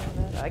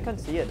something like that? I can't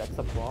see it, that's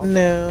the problem.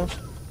 No.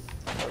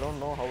 I don't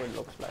know how it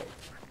looks like.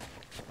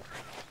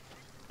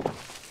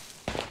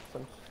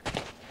 Some...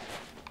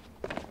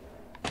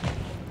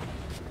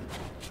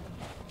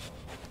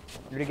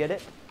 Did you get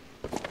it?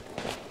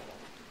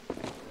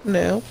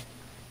 No.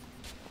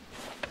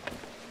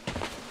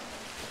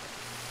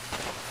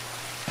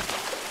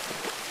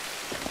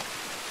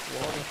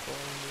 Waterfall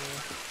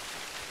here.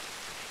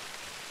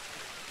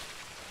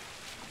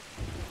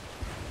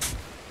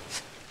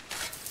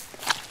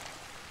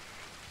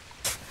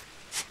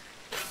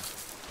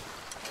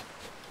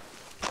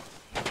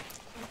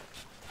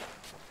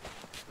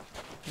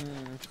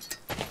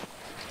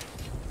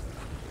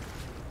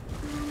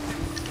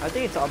 I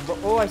think it's up.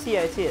 Oh, I see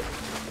it.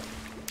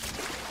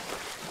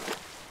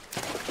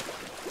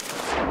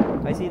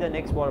 I see the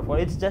next waterfall.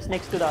 It's just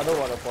next to the other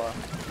waterfall.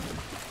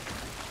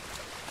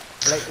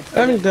 Like it's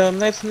I'm dumb.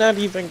 That's not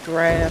even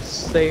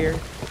grass there.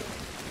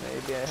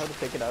 maybe I have to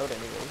take it out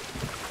anyway.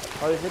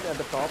 Or is it at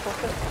the top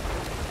of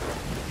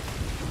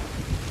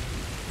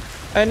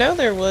it? I know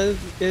there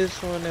is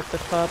one at the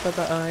top of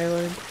the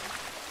island.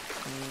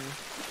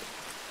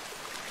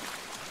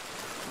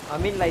 I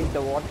mean, like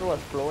the water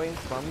was flowing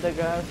from the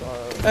grass, or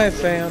I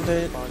found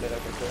it. Found it.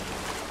 Okay,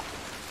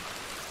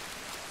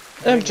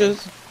 cool. I'm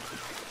just.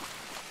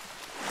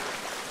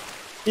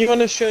 You want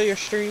to show your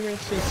streamers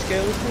some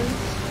skeletons?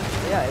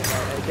 Yeah, I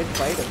did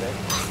fight a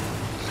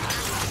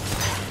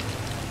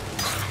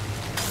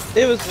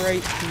bit. It was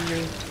right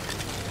here.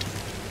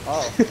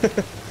 Oh,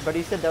 but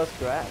he said that was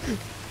grass.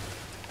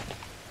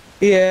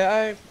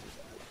 Yeah,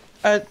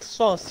 I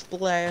saw a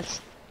splash,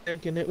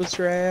 and it was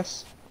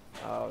grass.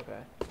 Oh,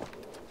 okay.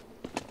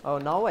 Oh,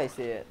 now I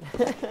see it.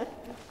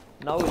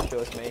 Now it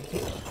shows me.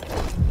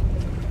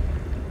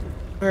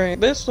 Alright,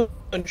 this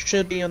one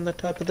should be on the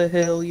top of the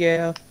hill,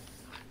 yeah.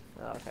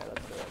 Okay,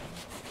 let's do it.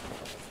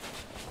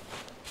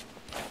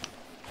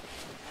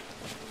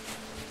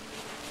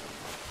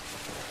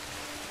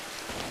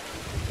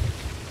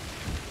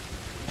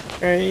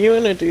 Alright, you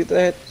wanna do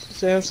that,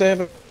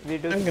 Zab? We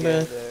do I'm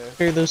gonna together.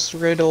 do this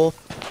riddle.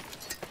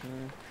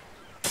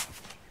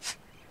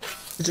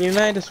 You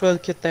might as well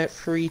get that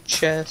free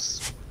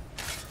chest.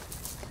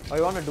 Oh,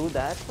 you wanna do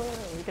that?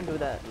 We can do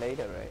that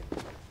later, right?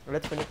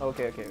 Let's finish.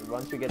 Okay.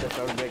 Once we get the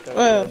Shroudbreaker,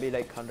 Well, there'll be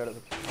like hundreds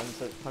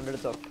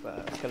of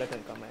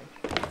skeleton coming.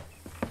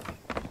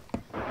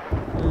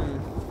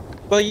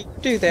 Well, you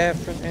do that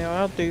for now.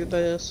 I'll do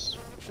this.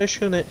 This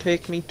shouldn't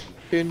take me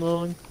too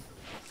long.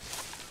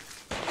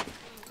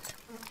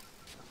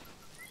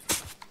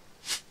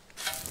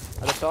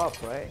 At the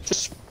top, right?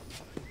 Just...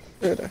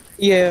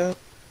 yeah.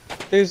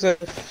 There's a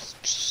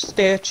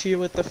statue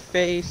with a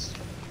face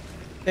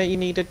that you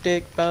need to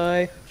dig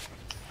by.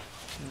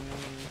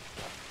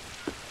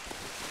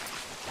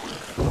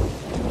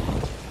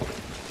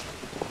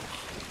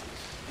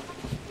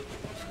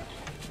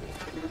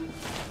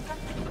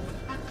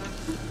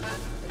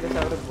 I guess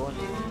I would have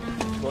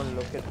go and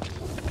look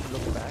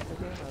back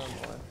again. I don't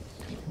know.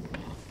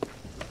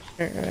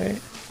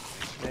 Alright.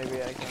 Maybe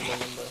I can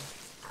remember.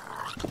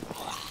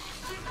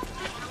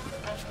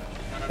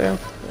 Yeah, And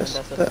that's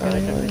that's a the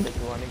skeleton island. which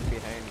is running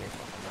behind me.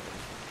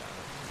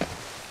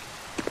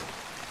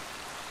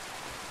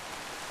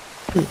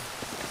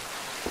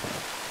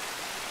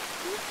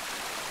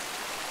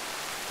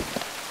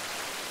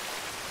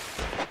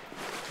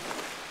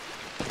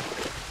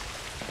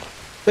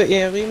 But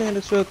yeah, we might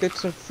as well get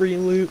some free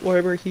loot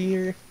while we're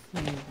here.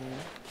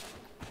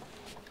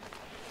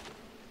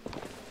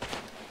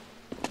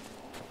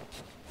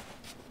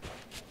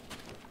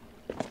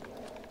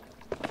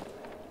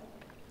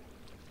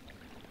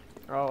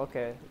 Oh,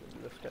 okay.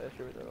 This guy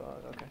should be the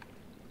rock. Okay.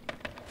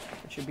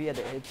 It should be at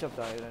the edge of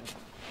the island.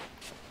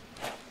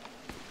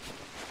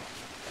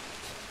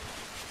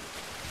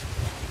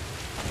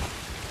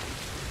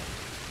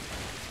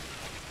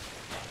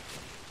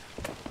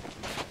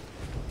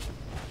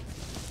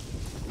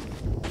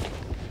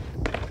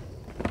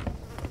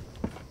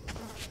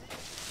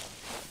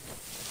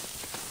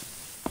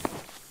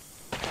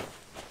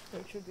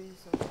 It should be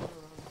somewhere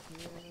around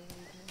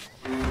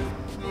here.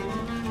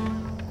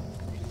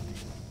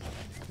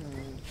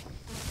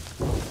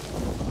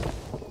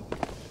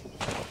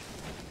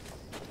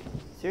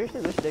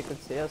 Seriously wish they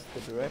could say us the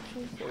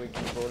direction so we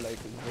can go like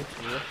in which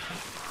direction.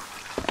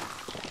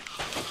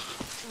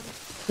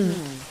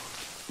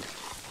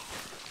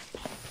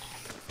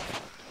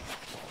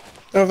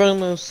 I've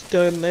almost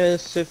done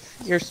this. If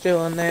you're still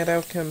on that,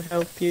 I'll come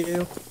help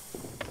you.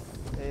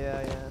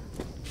 Yeah.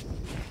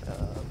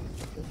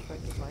 Just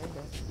trying to find it.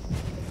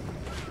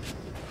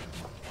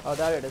 Oh,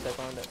 there it is. I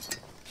found it.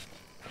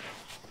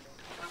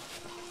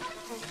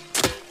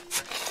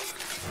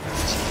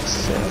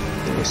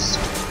 Southwest.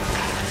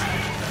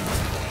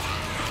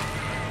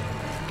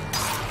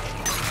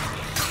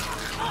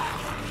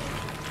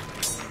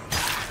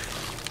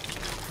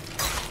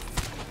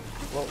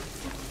 Whoa.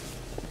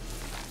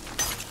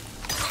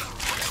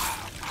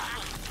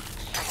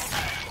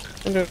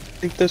 I don't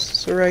think this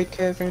is the right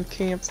Tavern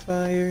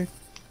campfire.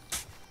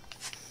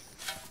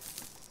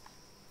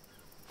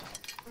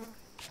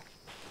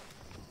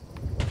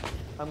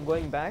 I'm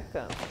going back.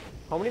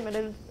 How many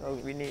minutes? Oh,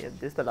 we need.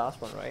 This is the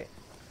last one, right?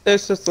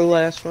 This is the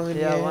last one,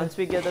 Yeah. yeah. Once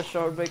we get the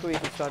Shroudbreaker, we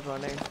can start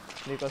running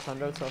because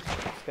hundreds of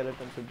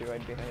skeletons will be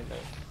right behind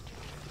us.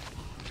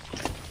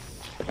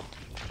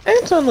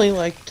 It's only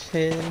like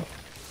 10.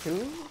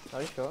 2?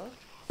 Are you sure?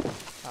 I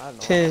don't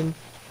know. 10.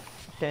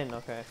 10.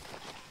 Okay.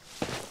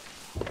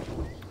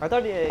 I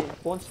thought it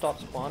won't stop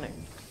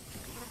spawning.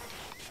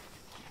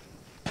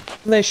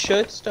 They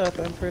should stop,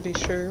 I'm pretty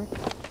sure.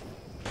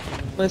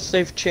 Unless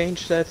they've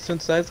changed that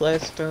since I've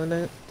last done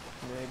it.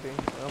 Maybe.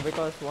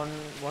 Because one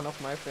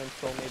of my friends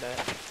told me that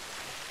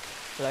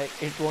like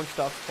it won't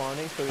stop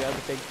spawning, so we have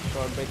to take the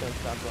Shroudbreaker and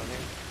start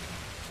running.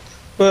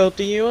 Well,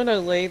 do you want to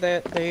lay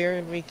that there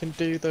and we can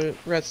do the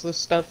rest of the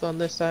stuff on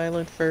this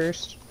island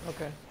first?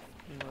 Okay.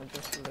 No,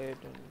 just lay it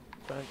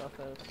in front of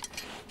us.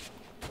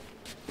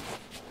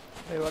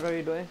 Hey, what are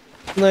you doing?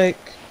 Like,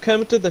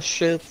 come to the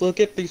ship, look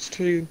at these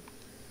two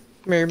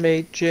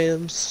mermaid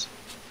gems.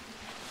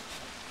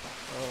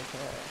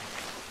 Okay.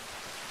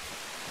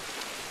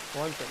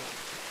 One second.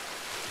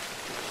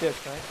 Ship,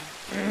 right?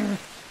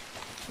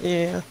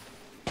 Yeah.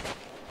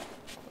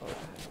 Okay.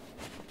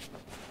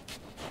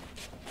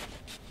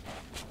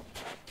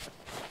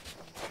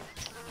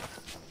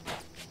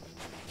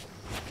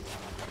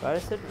 Where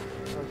is it?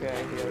 Okay,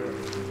 I hear it.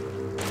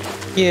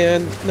 Yeah,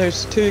 and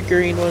there's two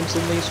green ones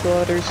in these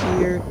waters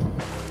here.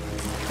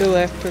 Go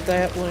after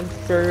that one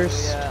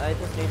first. Yeah, I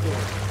just need to,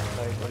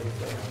 like, what do you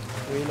say?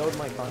 Reload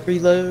my gun.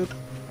 Reload.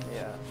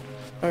 Yeah.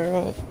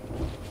 Alright.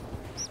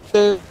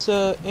 There's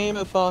a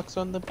ammo box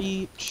on the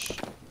beach.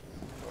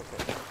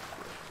 Okay.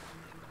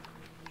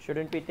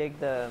 Shouldn't we take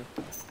the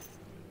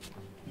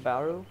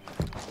barrel?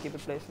 Keep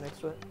it placed next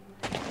to it?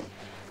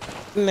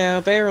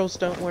 No, barrels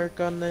don't work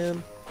on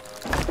them.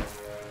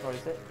 Or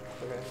is it?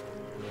 Okay.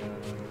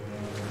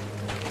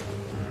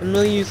 And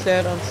we'll use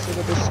that on some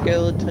of the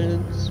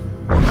skeletons.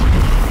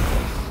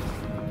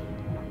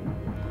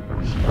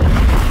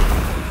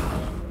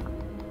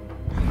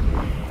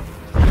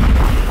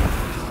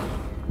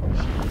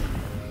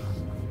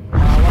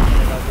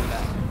 I'll be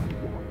back.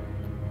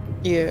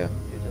 Yeah.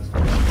 You just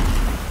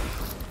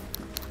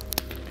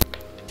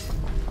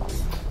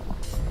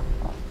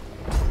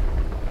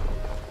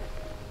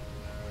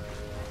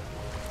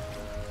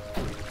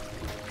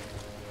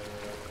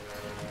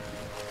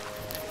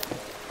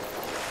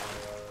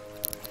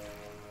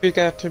We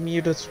got to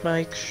mute his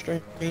mic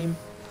stream.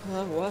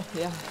 What?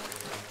 Yeah.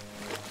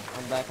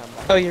 I'm back.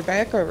 Oh, you're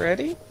back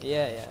already?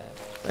 Yeah.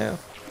 Yeah.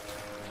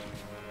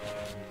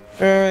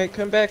 Alright,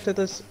 come back to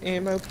this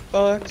ammo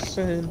box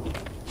and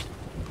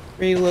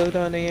reload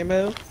on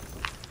ammo.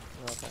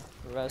 Okay.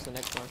 Where's the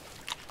next one?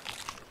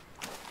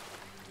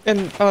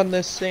 And on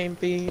this same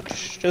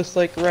beach, just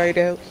like right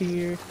out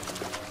here.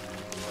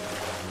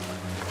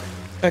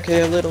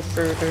 Okay, a little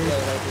further. Yeah,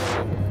 right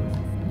here.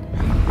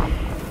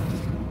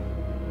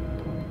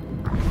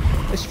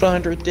 They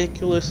spawned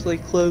ridiculously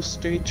close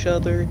to each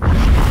other.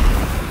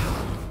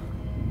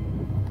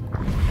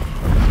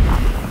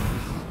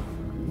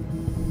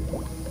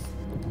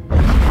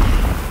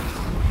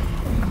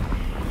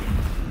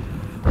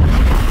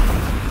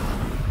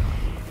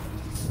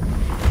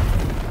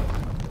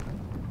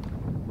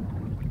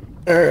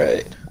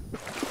 Alright.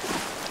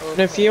 And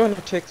if you want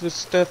to take the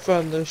stuff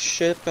on the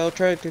ship, I'll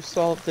try to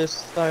solve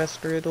this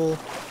last riddle.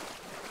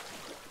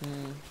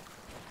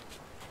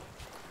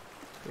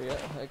 Yeah,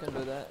 I can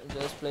do that.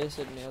 Just place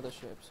it near the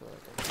ship so I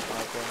can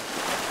mark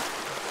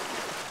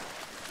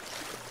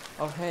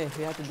one. Oh hey,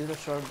 we have to do the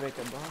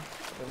Shroudbreaker bar.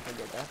 Don't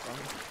forget that one.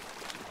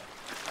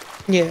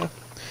 Yeah.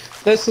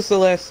 This is the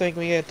last thing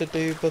we had to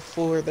do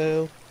before,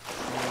 though.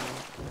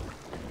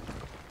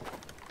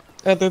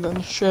 Other than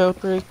the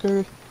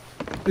Shroudbreaker.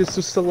 This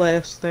is the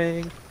last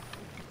thing.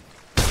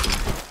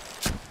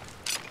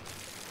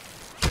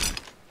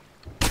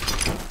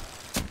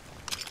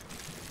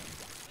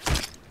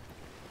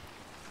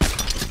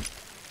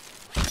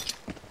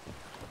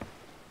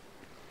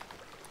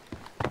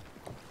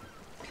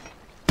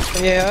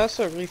 Yeah, I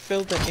also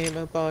refilled the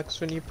ammo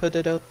box when you put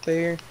it up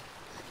there.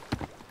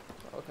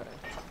 Okay.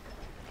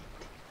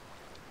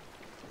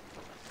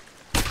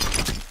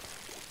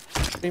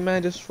 We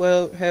might as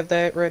well have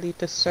that ready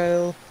to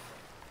sell.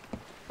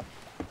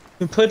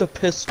 And put a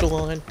pistol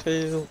on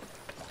too.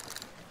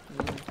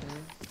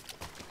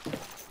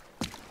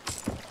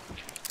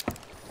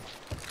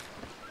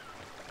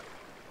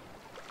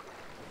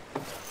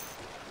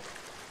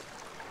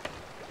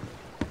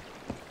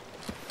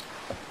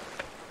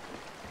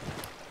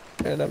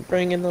 And I'm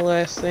bringing the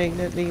last thing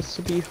that needs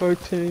to be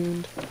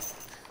harpooned.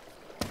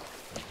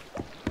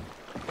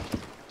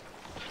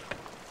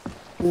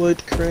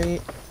 Wood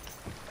crate.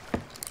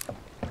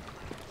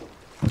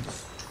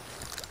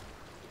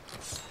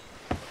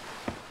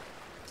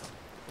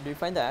 Do you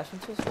find the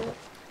ashences for it?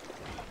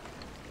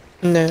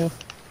 No.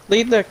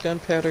 Leave that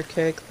gunpowder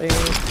keg there.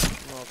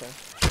 Oh, okay.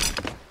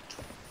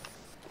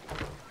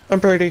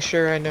 I'm pretty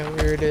sure I know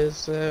where it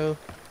is though.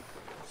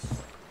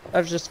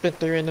 I've just been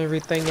doing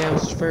everything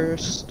else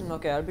first.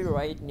 Okay, I'll be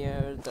right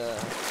near the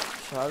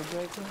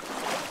Shroudbreaker.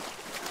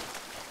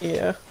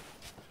 Yeah.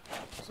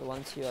 So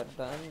once you are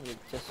done, you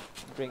just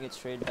bring it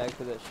straight back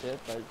to the ship.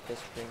 I'll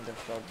just bring the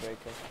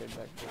Shroudbreaker straight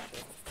back to the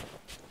ship.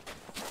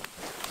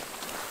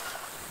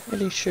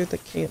 Pretty sure the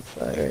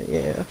campfire,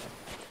 yeah.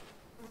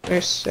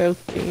 They're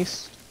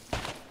southeast.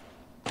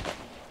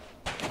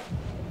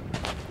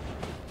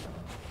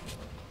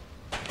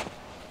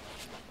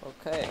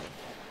 Okay.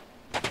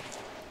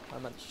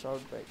 I'm at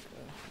Shroudbreaker,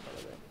 by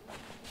the way.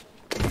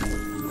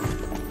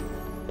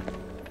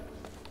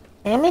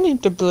 How many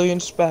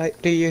doubloons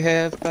do you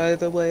have, by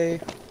the way?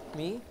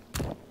 Me?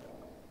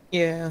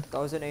 Yeah.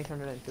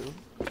 1802.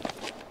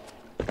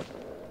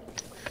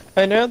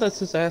 I know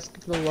this is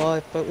asking a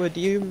lot, but would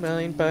you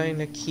mind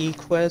buying a key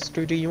quest,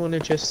 or do you want to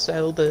just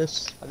sell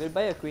this? I will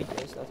buy a quick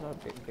list, that's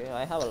not big. Okay,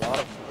 I have a lot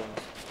of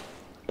things.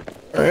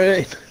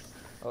 Alright.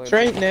 Okay, So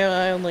right now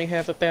I only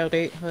have about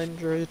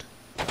 800.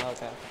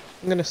 okay.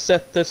 I'm gonna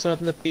set this on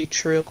the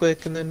beach real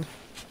quick and then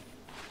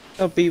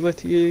I'll be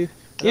with you.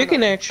 You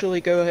can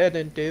actually go ahead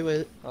and do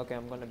it. Okay,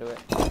 I'm gonna do it.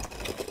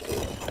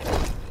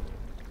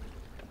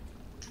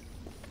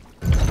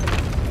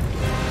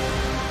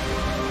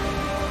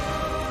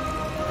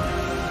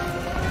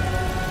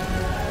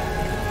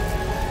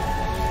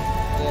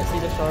 Yeah, see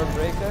the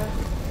Shroudbreaker?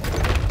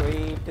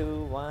 3,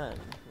 2, 1.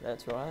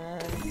 That's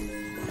right.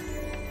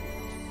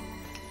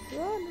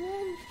 Run.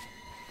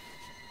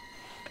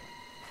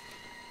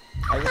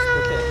 I just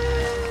took it.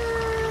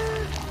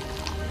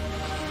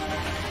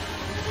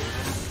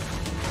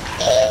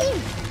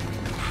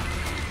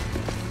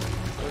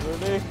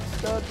 Everybody,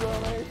 start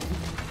running.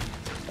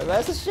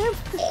 Where's the ship?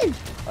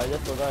 I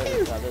just forgot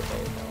it's the other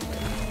side.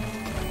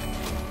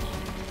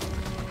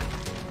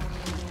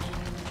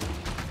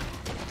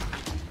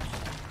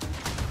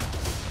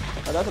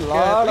 Oh, that's a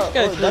lot of.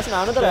 Oh, that's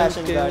another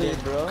Ashen Guardian,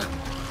 bro.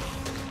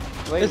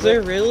 Wait, Is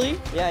there really?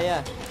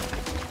 Yeah.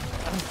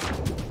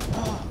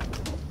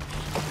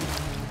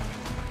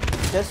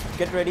 Just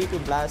get ready to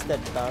blast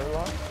that tower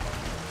wall.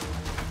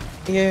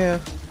 Yeah.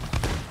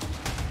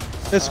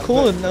 It's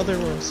cool another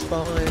one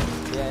spawned.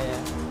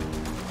 Yeah.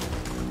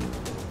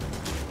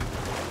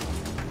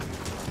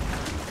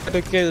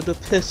 Gotta get a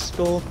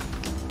pistol.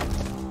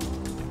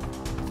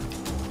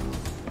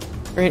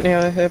 Right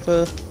now I have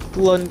a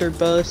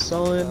blunderbuss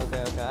on.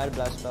 Okay, I'll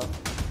blast off.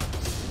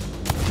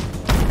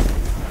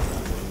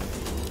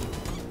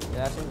 The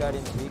Ashen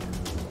Guardian's weak.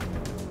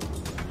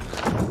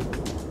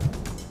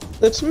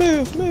 Let's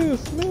move,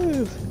 move,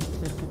 move.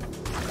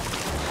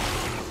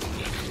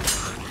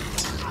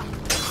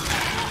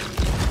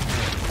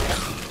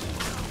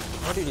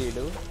 What did you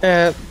do?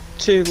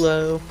 Too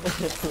low.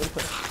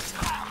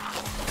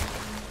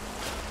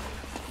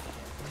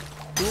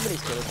 Too many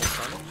skeletons,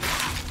 man.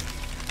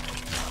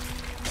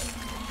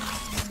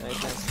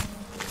 Nice, nice.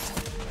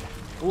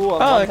 Ooh, Oh,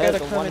 I got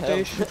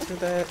accommodation for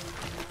that.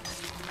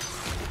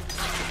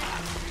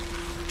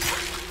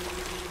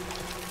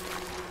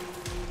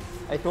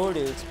 I told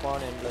you it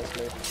spawned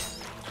endlessly.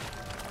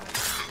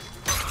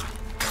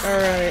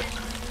 Alright.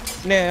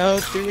 Now,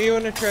 do we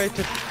want to try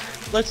to...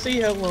 Let's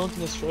see how long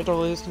this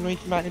riddle is, and we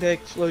might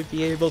actually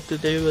be able to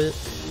do it.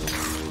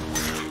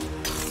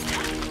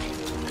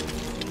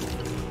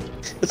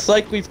 It's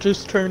like we've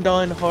just turned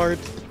on hard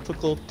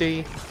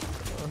difficulty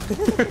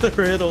for the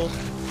riddle.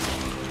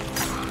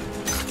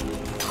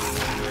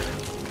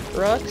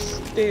 Rock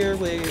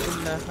stairway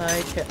in the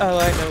high oh,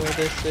 I know where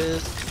this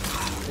is.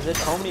 Is it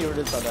how many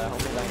riddles are there? How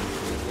many lines?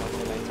 How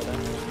many lines are there?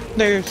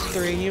 There's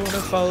 3. You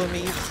wanna follow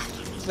me?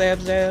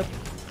 Zab zab.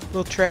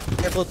 We'll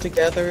travel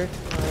together.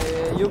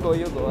 You go,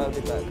 I'll be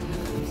back.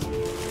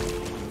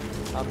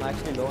 I'm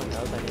actually low on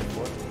health, I need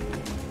more.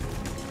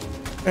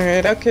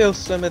 Alright, I'll kill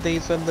some of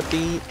these on the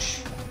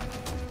beach.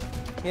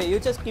 Yeah, you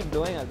just keep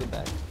going, I'll be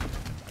back.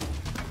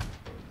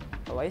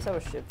 Oh, why is our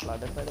ship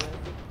flooded, by the way?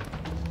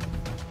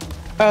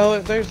 Oh,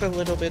 there's a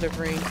little bit of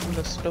rain from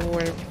the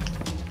storm.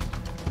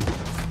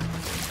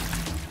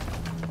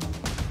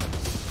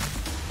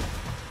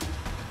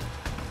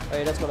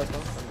 Alright, let's go, I'm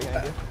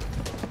behind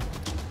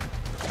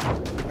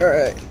you.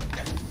 Alright.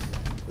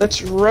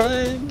 Let's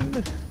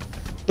run!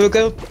 We'll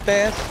go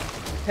past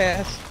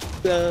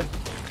the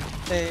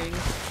thing.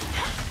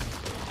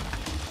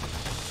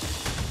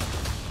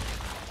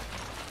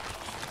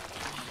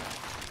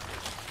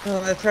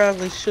 Oh, I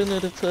probably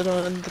shouldn't have put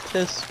on the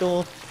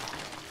pistol.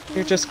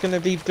 You're just gonna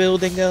be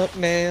building up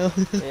now.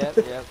 Yep.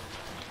 I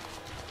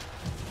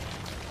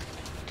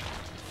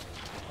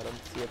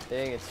don't see a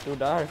thing, it's too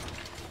dark.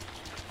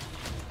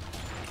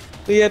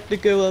 We have to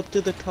go up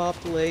to the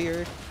top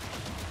layer.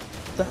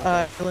 The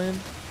island.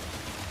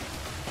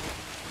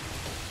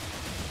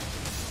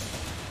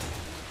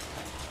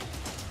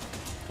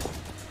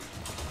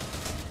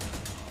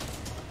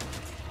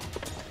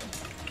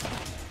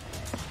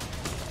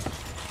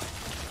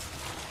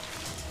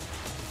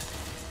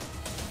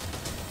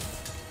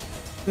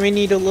 We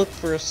need to look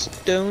for a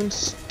stone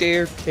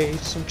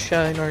staircase and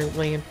shine our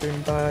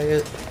lantern by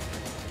it.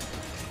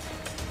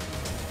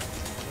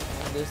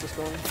 There's the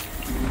stone.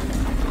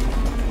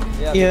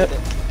 Yeah, Yep. we did it.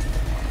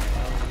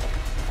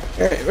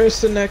 Alright, where's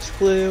the next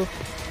clue? I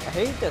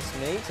hate the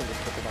snakes in this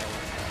crocodile.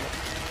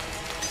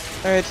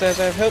 Alright,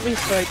 Zazav, help me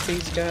fight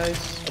these guys.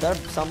 Are there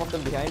some of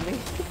them behind me?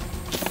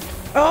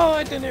 Oh,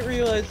 I didn't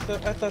realize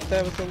that. I thought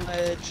that was a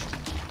ledge.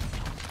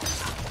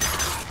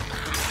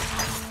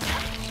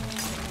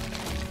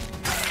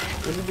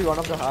 This will be one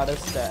of the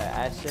hardest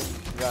Ashen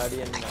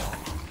Guardian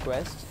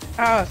quests.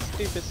 Ah,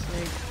 stupid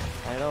snake.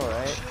 I know,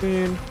 right?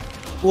 Spoon.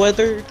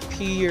 Weather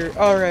pier.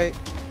 Alright.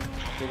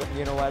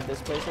 You know what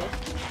this place is?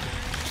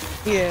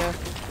 Yeah.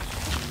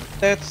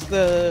 That's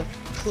the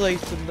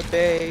place in the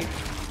bay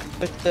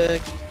with the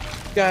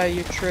guy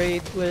you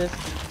trade with.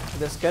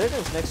 The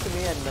skeleton's next to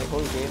me and my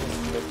whole game is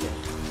glitching.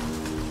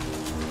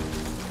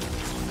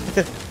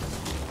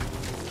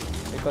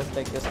 Because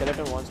like the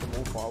skeleton wants to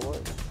move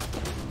forward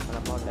and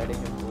I'm not letting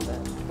him do that.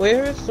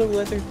 Where is the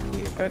weather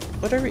pier?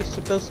 What are we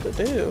supposed to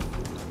do?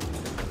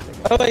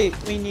 Oh wait,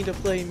 we need to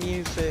play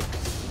music.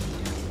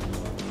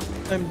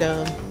 I'm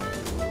dumb.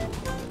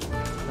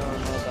 No,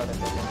 that is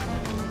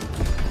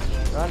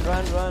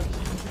Run!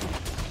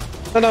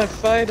 But I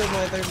fight them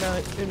while they're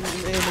not in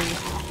any.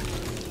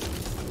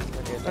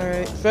 Okay,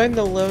 Alright, find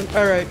the lone.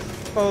 Alright,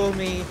 follow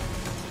me.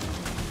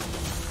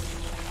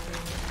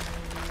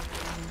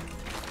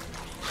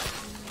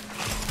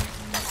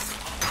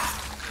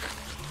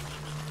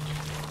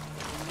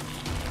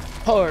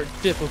 Hard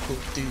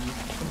difficulty.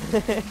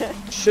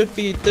 Should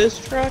be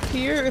this rock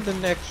here or the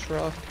next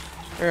rock?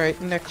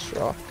 Alright, next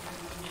rock.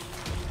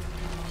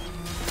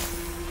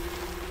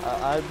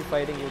 I'll be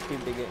fighting you,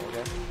 keep digging,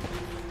 okay?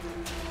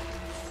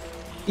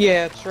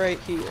 Yeah, it's right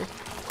here.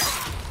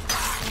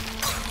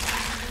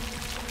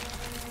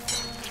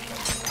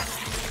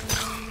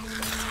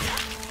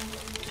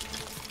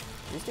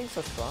 These things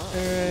are strong.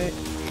 Alright.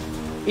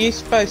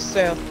 East by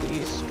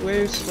southeast.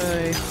 Where's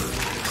my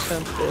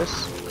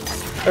compass?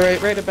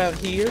 Alright, right about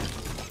here.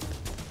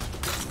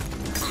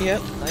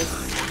 Yep. Nice.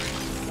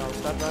 Now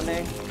start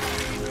running.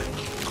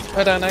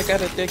 Hold on, I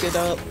gotta dig it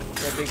up.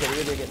 Yeah, dig it,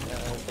 you dig it.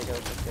 Dig it,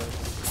 okay.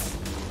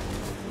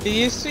 Do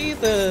you see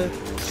the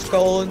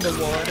skull in the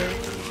water?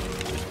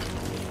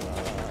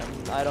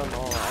 I don't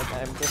know.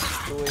 I'm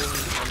just doing.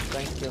 I'm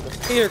trying to kill the.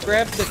 Here,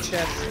 grab the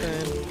chest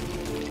then.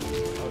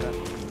 Okay.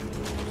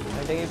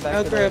 I'm taking it back.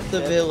 I'll to grab the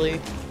ship.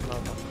 Billy. No.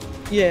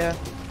 Yeah.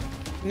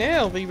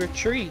 Now we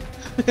retreat.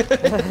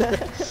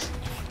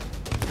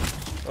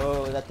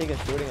 Oh, that thing is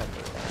shooting at me.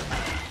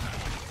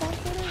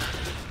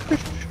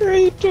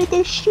 Retreat to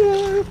the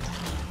ship.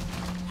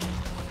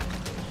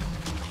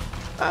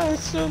 Ah,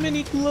 so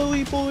many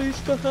glowy boys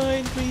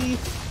behind me.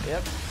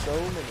 Yep, so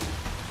many.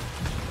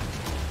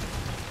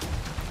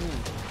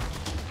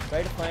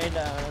 Try to find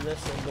another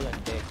symbol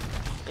and take.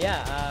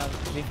 Yeah,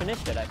 we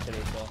finished it actually,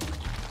 so.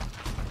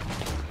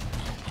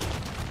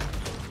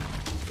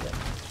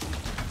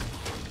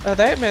 Oh,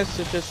 that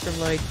message is from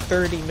like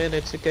 30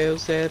 minutes ago,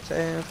 Zap.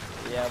 Yeah,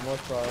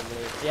 most probably.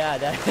 Yeah,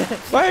 that.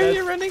 Why are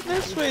you running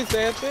this way,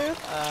 Zap?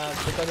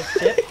 Because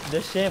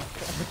the ship.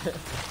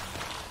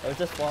 I was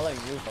just following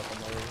you for some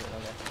reason.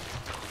 Okay.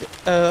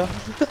 Oh,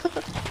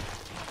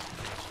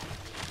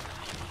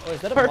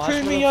 is that a Harpoon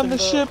marshmallow me on the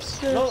symbol? ship,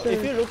 Zap. No,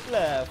 if you look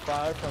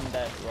far from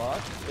that rock,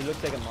 it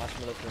looks like a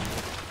marshmallow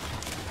symbol.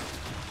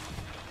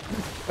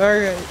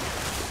 Alright.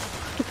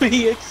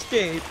 We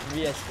escaped.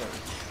 We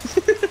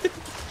escaped.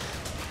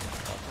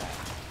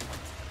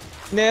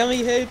 Now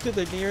we head to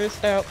the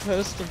nearest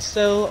outpost and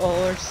sell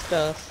all our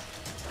stuff.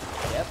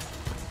 Yep.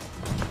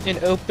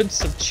 And open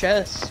some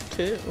chests,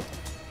 too.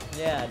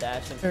 Yeah,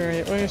 dash and.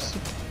 Alright, where's...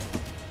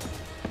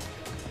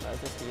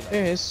 That's just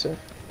There is...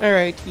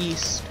 Alright,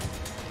 east.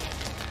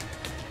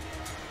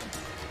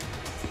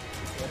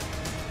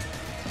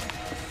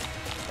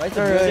 Why is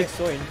the music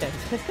so intense?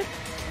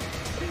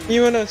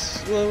 You wanna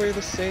lower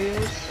the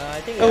sails?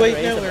 I think. Oh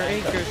wait, no, our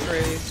anchor's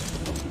raised.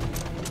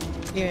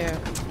 Yeah,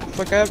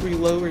 forgot we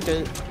lowered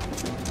it.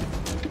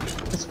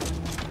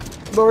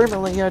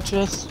 Normally I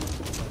just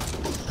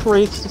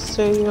raise the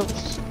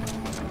sails.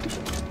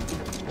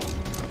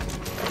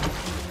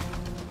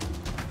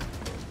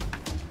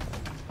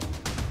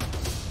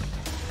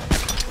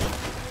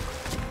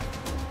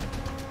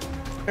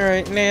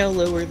 Alright, now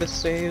lower the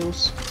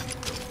sails.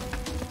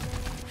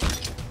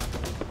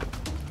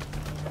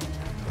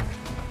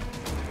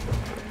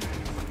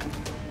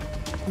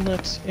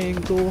 Let's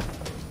angle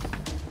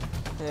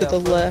to the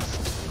left.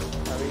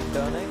 Are we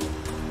turning?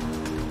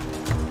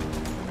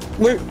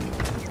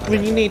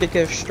 When you need to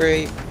go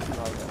straight.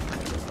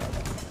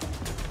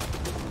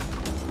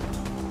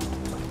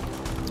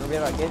 No, we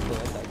are against it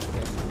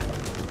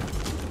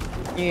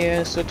actually.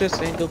 Yeah, so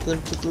just angle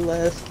them to the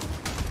left.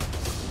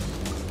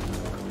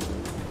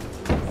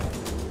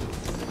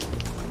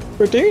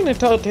 We're doing a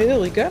tall tale,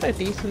 we got a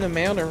decent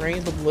amount of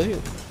random loot.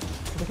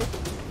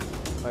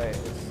 Alright,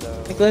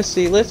 so. Like, let's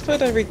see, let's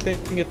put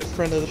everything at the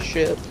front of the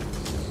ship.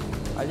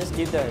 I just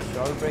keep the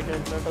Shroudbreaker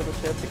in front of the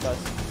ship because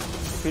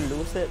if we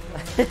lose it,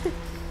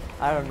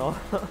 I don't know.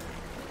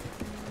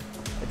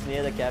 It's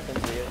near the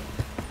captain's ear.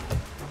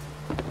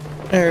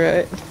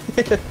 Alright.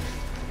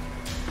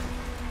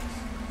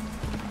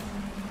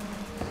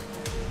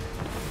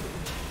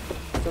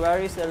 So where are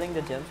you selling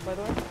the gems, by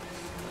the way?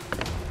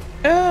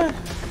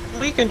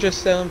 We can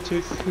just sell them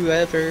to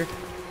whoever. If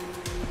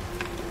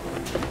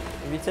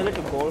we sell it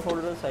to gold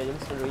holders, I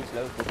didn't still reach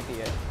level 50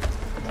 yet.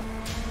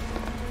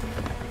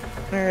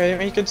 Alright,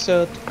 we can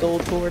sell it to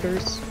gold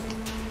hoarders.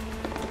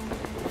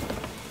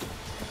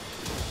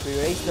 We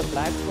raise the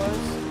flag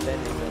first, then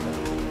we sell them.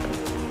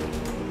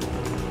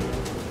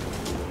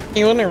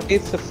 You wanna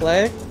raise the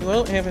flag? You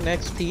won't have an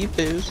XP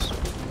boost.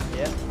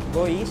 Yeah,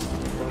 go east.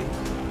 Go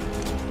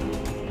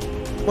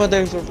east. Well,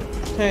 there's a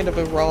kind of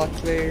a rock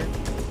there.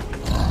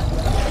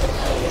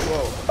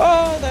 Whoa.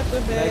 Oh, that's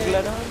a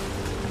Regular bag. now?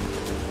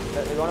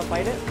 You wanna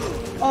fight it?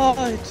 Oh,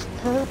 it's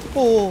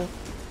purple.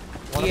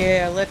 Wanna-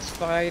 Yeah, let's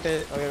fight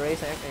it. Okay,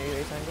 raise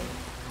angle.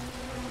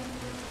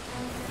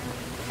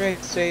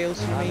 Great sails,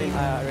 you I mean?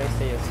 mean, raise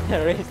sails.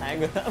 Raise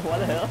angle. What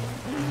the hell?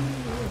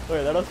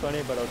 Okay, that was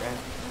funny, but okay.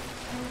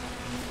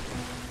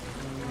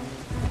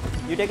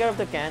 You take care of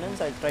the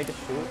cannons, I'll try to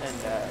shoot and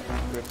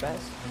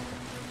repass.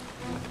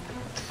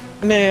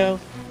 No.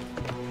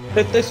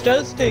 If this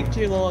does take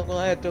too long, we'll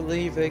have to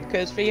leave it,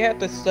 because we have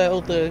to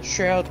sell the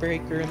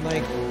Shroudbreaker in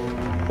like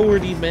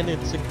 40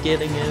 minutes of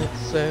getting it,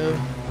 so... Is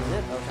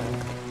it? Okay.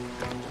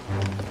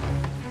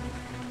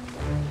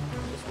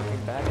 Just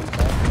looking back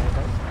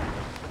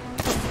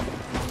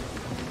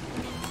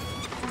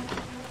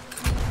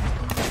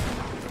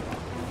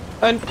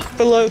and back.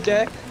 Below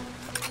deck.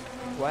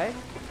 Why?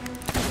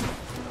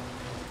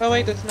 Oh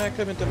wait, that's not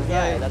coming to Yeah,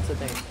 play. that's the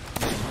thing.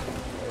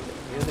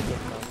 Music is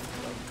not.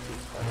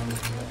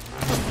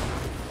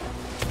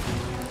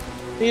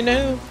 You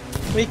know,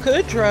 we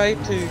could try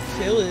to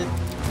kill it,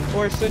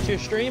 or since you're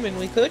streaming,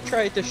 we could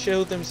try to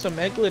show them some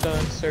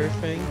Megalodon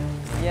surfing.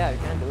 Yeah, you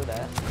can do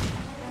that.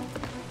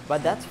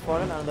 But that's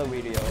for another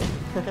video.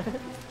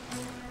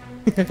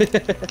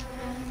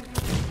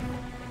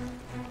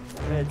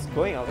 It's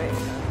going away.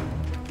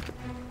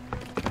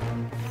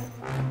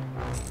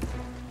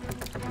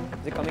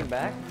 Is it coming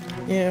back?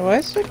 Yeah, why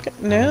is it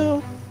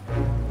no?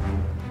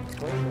 It's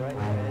going right.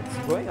 It's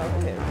going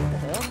away. What the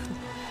hell?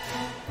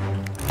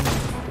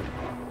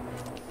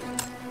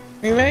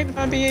 We might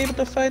not be able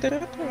to fight it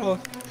after all.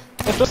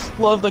 I just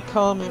love the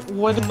comment,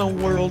 what in the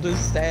world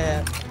is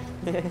that?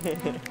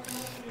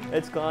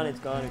 It's gone, you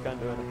can't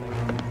do anything.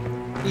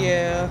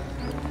 Yeah.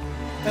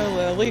 Oh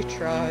well, we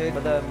tried.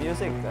 But the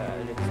music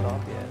didn't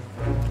stop yet.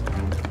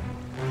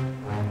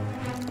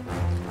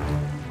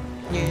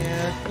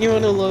 Yeah. You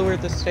want to lower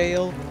the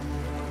sail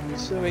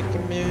so we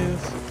can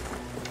move?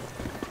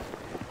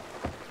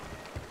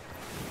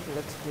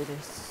 let's do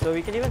this. So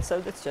we can even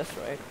sell this chest,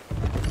 right?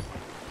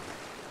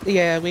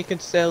 Yeah, we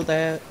could sell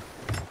that.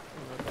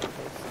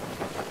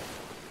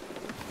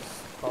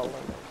 Call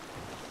them.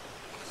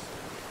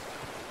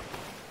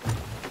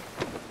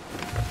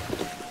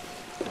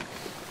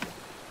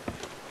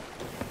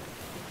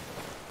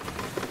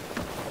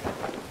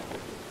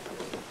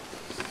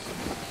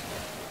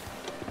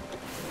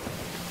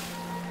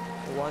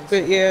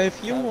 But yeah,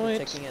 if you I'll be want,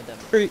 checking at them.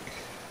 freak.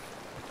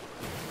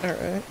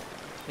 Alright.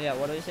 Yeah,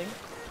 what are you saying?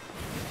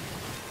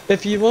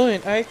 If you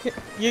want,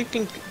 you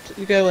can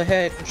go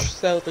ahead and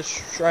sell the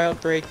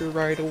Shroudbreaker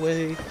right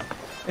away.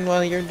 And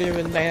while you're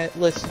doing that,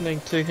 listening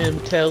to him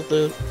tell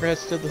the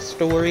rest of the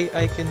story,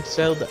 I can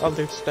sell the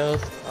other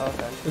stuff.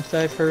 Okay. Since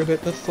I've heard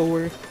it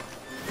before.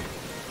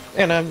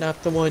 And I'm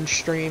not the one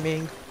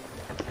streaming.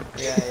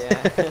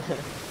 Yeah.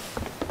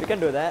 We can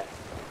do that.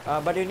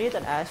 But you need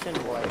an ashen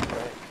white,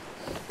 right?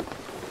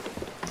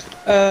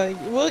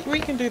 Well, we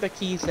can do the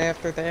keys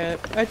after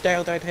that. I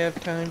doubt I'd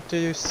have time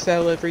to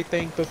sell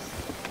everything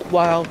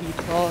while he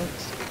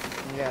talks.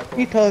 Yeah, cool.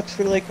 He talks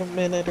for like a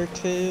minute or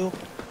two.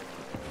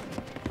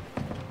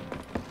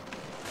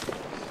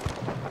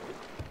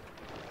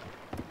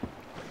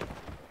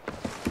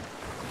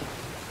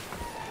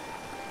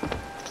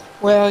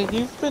 Well,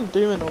 you've been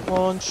doing a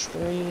long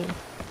stream.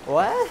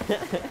 What?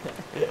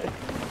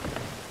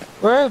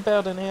 We're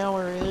about an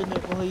hour in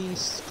at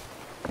least.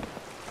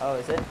 Oh,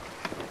 is it?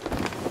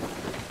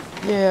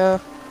 Yeah.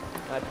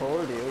 I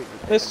told you.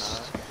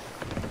 This.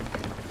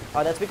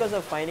 Oh, that's because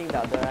of finding the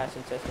other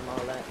ashen chest and all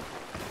that.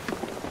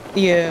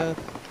 Yeah.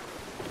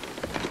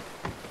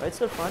 But it's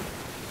still fun.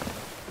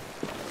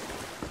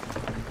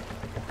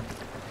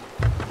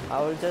 I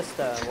will just,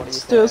 what do you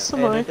Still say? some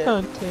more Edit it.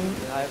 content.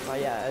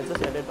 Yeah, I'll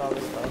just edit all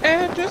this stuff.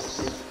 And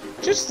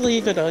just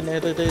leave it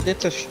unedited.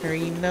 It's a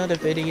stream, not a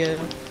video.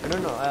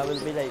 No, I will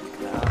be like,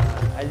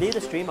 I'll leave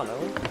the stream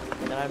alone,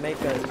 then I'll make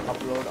an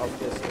upload of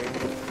the stream,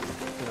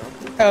 you know.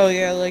 Oh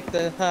yeah, like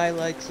the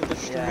highlights of the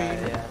stream.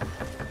 Yeah.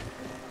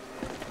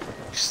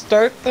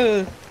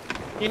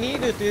 You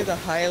need to do the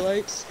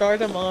highlights. Start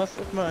them off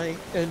with my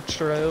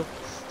intro.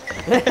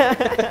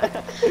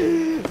 Yeah,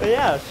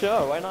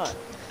 sure, why not?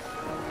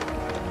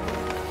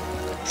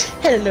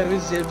 Hello,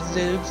 Zib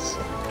Zibs.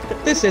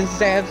 This is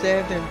Zab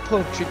Zab and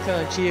Paltry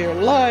Conch here,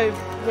 live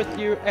with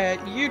you at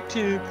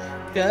YouTube.com.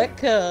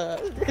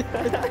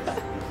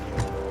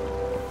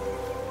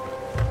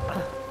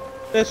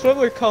 That's what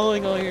we're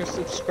calling all your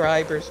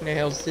subscribers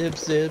now, Zib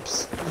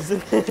Zibs.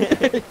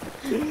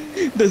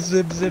 The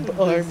Zib Zib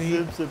army.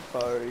 Zib Zib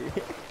party.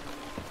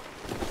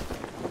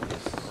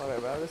 Okay,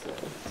 where is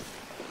it?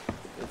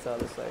 It's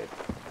other side.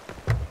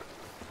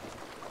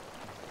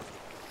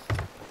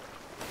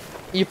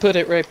 You put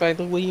it right by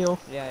the wheel.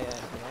 Yeah.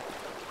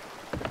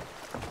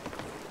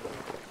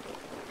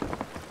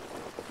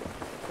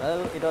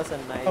 Well, it was a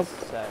nice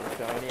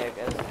journey, I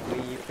guess.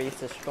 We faced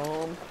the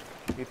storm,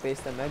 we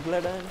faced the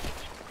megalodon,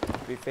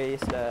 we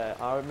faced the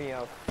army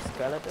of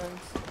skeletons,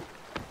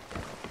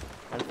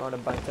 and found a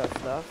bunch of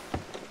stuff.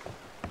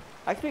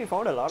 Actually, we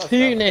found a lot of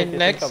Tune stuff. in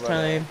next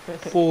time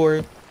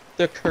for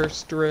the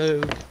Cursed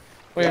Road,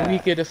 where we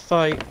get to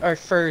fight our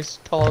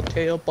first Tall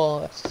Tale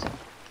boss.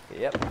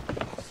 Yep,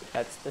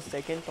 that's the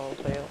second tall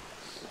tale.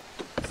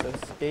 So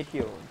stay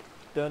tuned.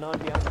 Turn on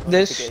your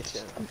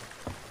notifications.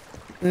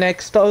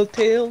 Next Tall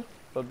Tale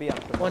Will be on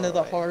tomorrow, one of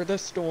the right?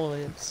 hardest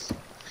ones.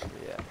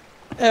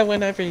 Yeah.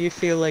 Whenever you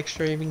feel like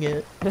streaming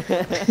it.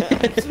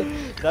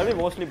 That'll be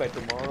mostly by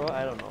tomorrow.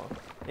 I don't know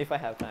if I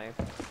have time.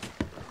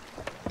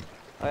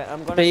 Alright,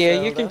 I'm gonna. But yeah,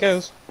 sell you can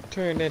this. go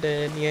turn it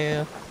in.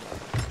 Yeah.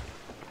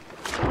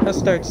 I'll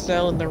start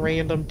selling the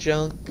random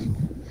junk.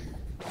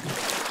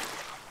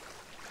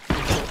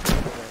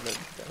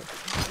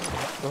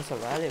 Those are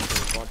valuable.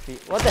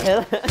 What the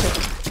hell?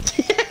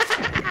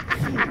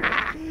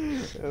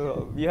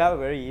 Oh, you have a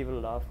very evil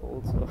laugh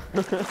also.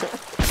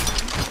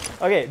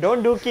 Okay,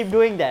 keep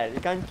doing that. You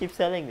can't keep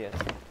selling this.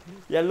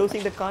 You're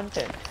losing the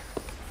content.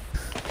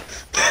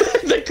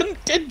 The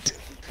content!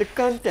 The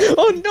content.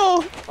 Oh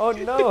no! Oh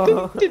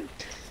no! The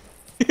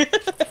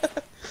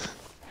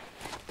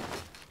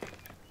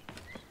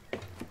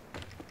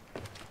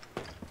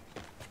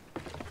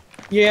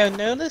Yeah,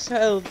 notice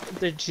how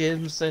the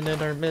gems in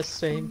it are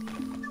missing.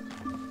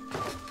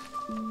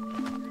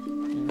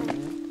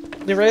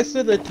 The rest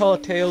of the Tall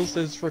Tales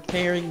is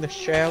repairing the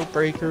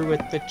Shroudbreaker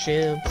with the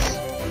gems.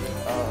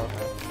 Oh,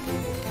 okay.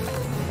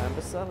 Time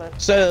to sell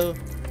it. So,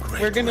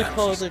 Great we're gonna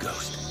call Ramsay's the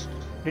ghost.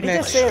 Did you next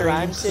just say stream the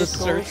Ramsay's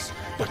search ghost?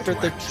 for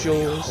the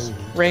jewels. Hold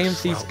the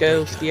Ramsay's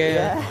ghost, Shroudbreaker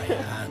yeah. in my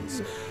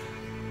hands.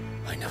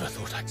 I never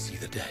thought I'd see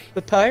the day.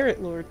 The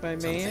Pirate Lord, my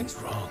man. Something's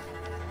wrong.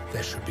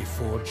 There should be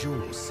 4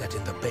 jewels set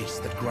in the base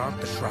that grant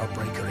the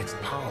Shroudbreaker its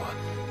power,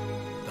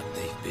 but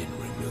they've been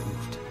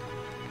removed.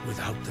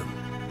 Without them,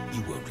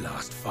 you won't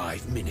last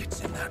 5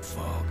 minutes in that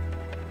fog.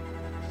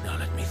 Now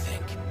let me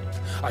think.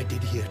 I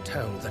did hear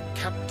tell that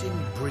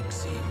Captain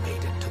Briggsy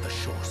made it to the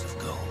shores of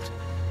gold.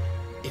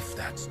 If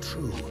that's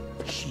true,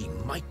 she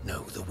might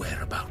know the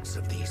whereabouts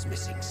of these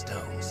missing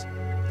stones.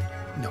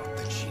 Not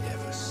that she'd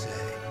ever say.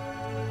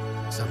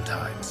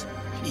 Sometimes,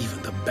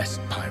 even the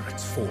best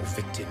pirates fall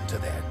victim to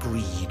their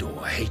greed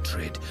or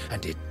hatred,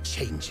 and it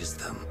changes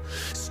them,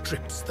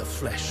 strips the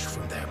flesh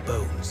from their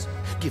bones,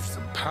 gives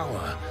them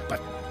power, but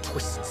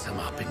twists them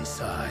up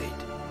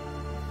inside.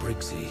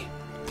 Briggsy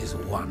is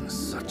one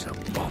such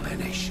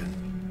abomination.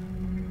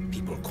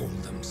 People call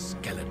them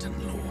skeleton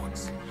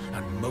lords,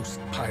 and most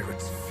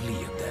pirates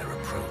flee at their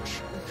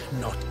approach.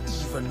 Not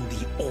even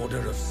the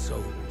Order of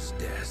Souls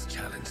dares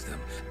challenge them,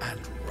 and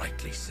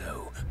rightly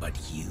so. But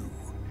you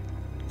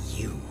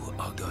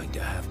are going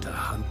to have to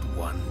hunt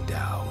one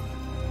down.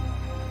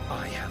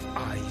 I have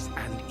eyes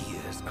and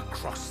ears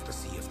across the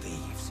Sea of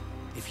Thieves.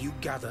 If you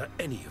gather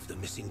any of the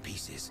missing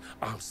pieces,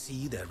 I'll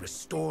see they're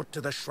restored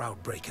to the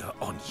Shroudbreaker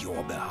on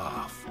your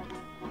behalf.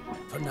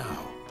 For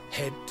now,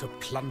 head to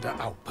Plunder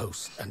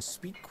Outpost and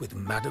speak with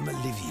Madame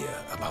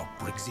Olivia about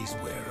Briggsy's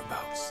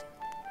whereabouts.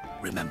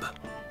 Remember,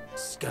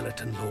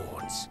 skeleton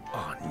lords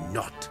are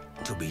not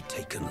to be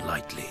taken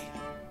lightly.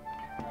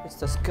 It's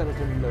the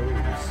skeleton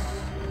lords.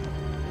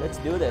 Let's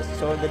do this.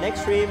 So in the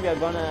next stream we are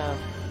gonna,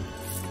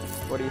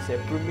 what do you say,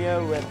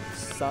 premiere with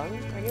Sung,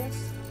 I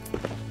guess?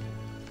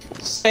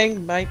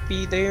 Sang might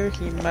be there,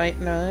 he might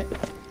not.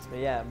 So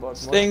yeah, but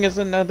Sting is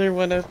another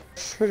one of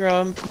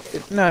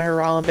not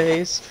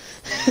Harambe's,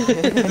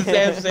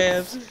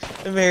 Zab's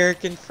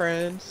American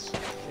friends.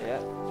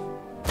 Yeah.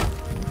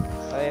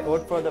 I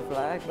vote for the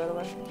flag, by the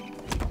way.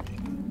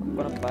 I'm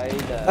gonna buy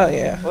the... Oh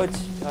yeah. Which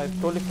I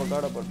totally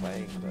forgot about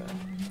buying the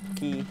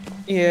key.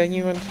 Yeah,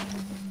 you and...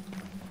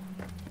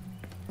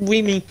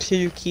 We need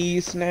 2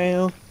 keys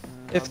now,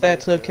 if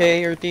that's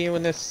okay, or do you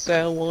want to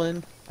sell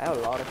one? I have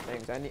a lot of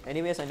things.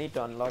 Anyways, I need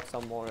to unlock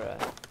some more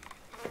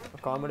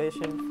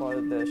accommodation for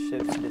the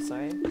ship's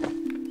design.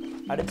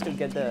 I did still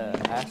get the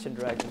Ashen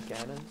Dragon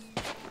cannons.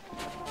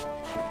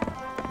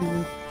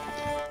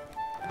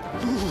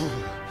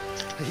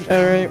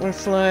 Alright, we're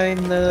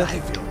flying the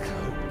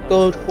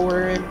Gold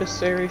Horror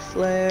Emissary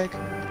flag.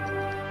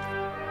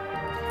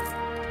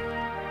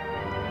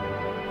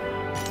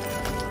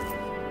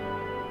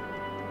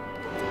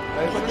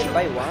 I can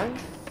buy one?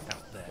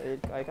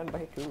 I can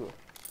buy 2.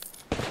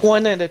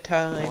 One at a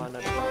time. One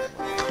at a time.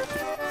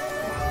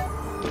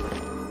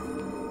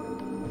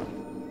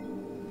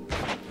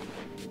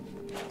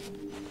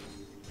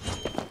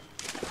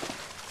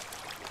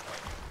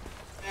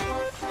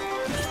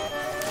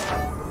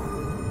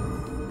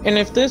 And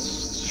if this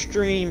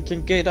stream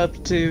can get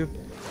up to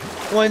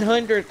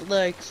 100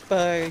 likes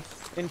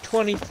in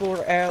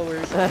 24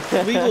 hours,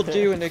 we will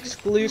do an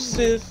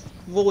exclusive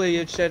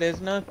voyage that has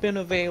not been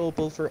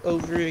available for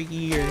over a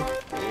year.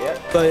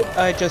 Yep. But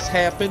I just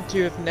happen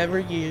to have never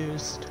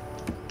used.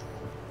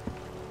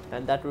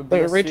 And that would be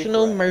The a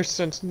original secret.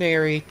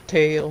 mercenary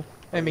tale.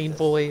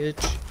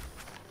 Voyage.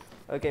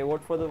 Okay,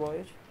 what for the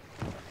voyage?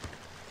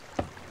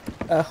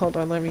 Hold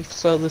on, let me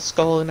sell the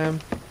skull and I'm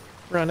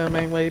running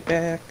my way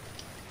back.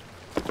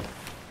 I'll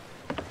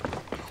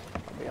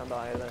be on the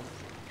island.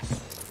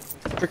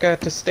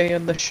 Forgot to stay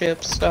on the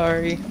ship,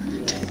 sorry. Okay,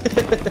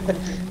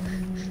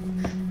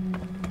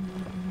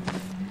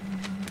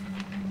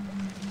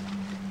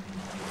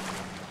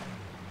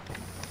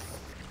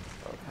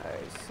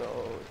 so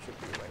it should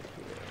be right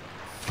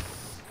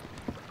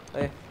here.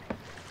 Hey.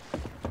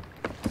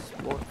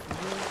 Sport for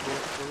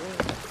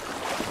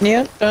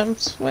Yep, I'm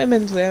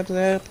swimming, Zap.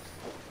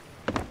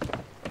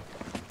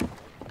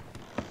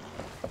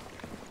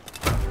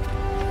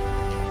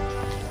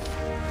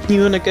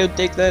 You wanna go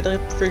dig that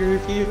up for your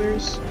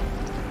viewers?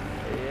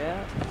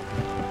 Yeah.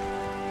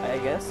 I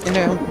guess. And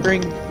I'll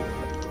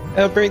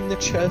bring the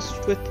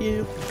chest with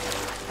you.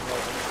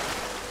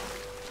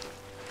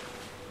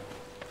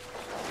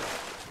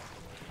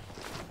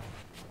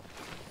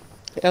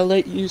 I'll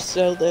let you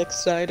sell the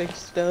exciting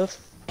stuff.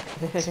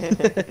 Right over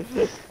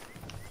here.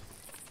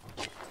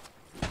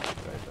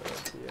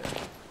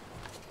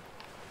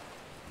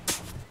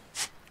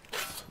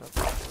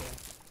 Nothing here.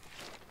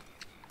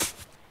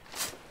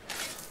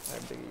 I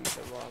think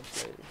the wrong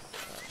place.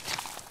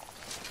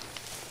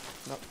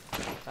 Nope.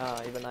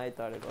 Even I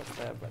thought it was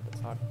there, but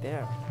it's not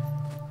there.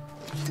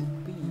 It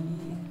should be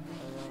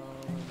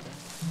around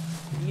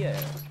here.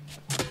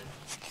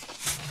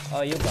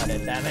 Oh, you got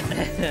it, damn it.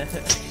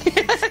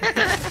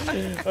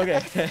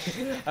 Okay.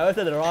 I was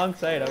at the wrong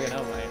side. Okay,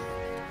 never mind.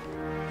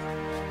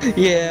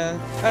 Yeah,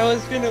 I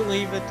was gonna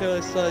leave it till I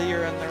saw you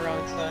were on the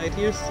wrong side.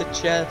 Here's the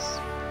chest.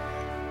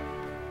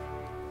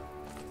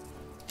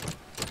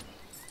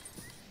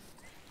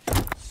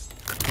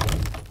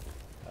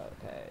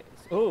 Okay.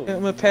 Ooh.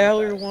 I'm a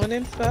power 1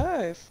 and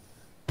 5.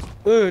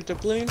 Ooh,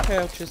 doubloon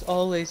pouch is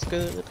always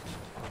good.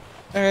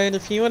 Alright,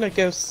 if you wanna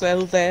go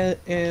sell that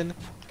and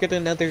get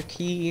another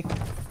key.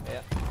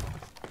 Yeah.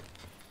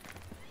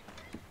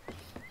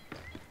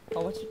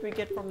 How much did we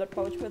get from that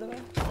pouch, by the way?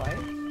 5?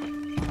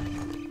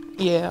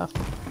 Yeah.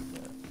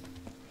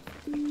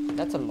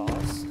 That's a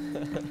loss.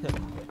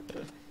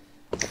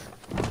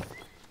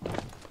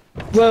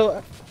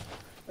 Well,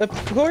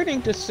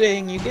 according to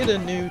saying, you get a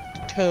new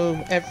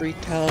tome every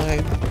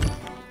time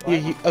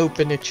you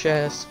open a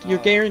chest. You're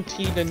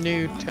guaranteed a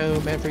new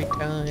tome every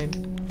time.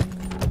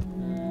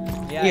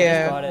 Yeah,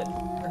 Yeah. I just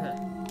got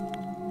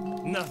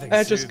it. Nothing.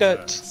 I just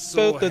got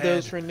sore both of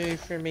those head, renewed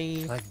for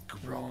me. like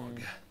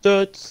grog. So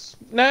it's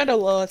not a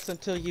loss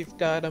until you've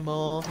got them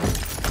all.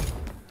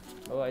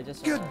 Oh, I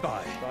just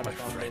Goodbye, got my a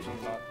combination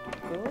lock.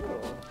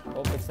 Cool.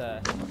 Hope it's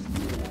a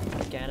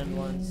cannon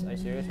ones. I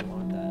seriously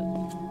want that.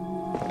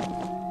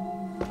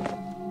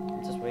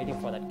 I'm just waiting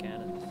for that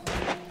cannon.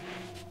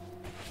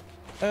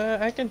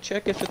 I can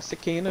check if it's the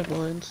cannon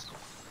ones.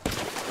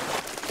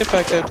 If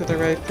I go to the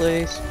right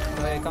place.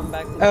 Okay, come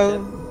back to the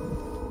Oh.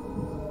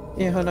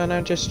 Yeah, hold on,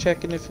 I'm just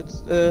checking if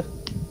it's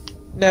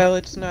no,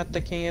 it's not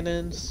the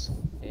cannons.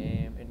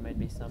 it might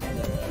be some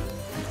other stuff.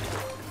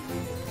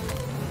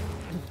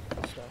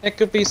 It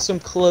could be some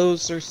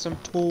clothes or some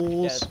Yeah,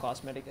 tools. it's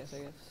cosmetic, I guess.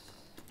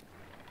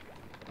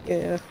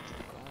 Yeah.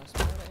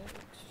 Cosmetic.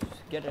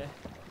 Get it.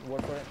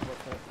 Work for it. Work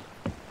for it.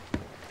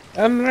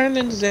 I'm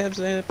running, Zap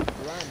Zap.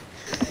 Run.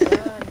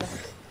 Run.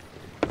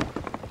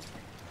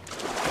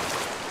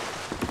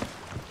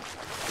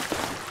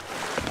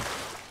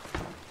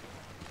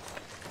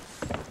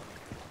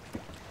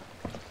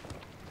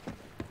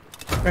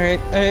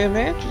 Alright, I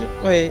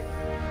imagine. Wait.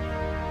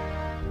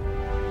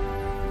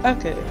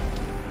 Okay.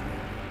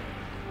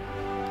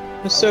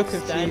 I'm so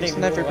confused.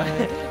 Never move.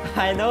 mind.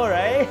 I know,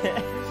 right?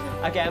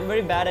 Okay, I'm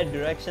very bad at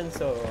directions,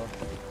 so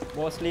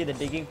mostly the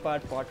digging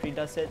part, Paltry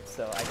does it,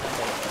 so I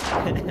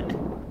can't.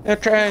 I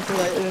tried to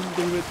let him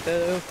do it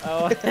though.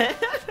 Oh.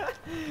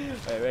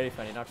 Wait, very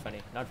funny, not funny.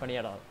 Not funny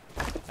at all.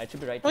 I should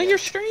be right Well, here. you're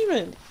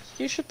streaming.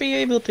 You should be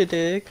able to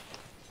dig.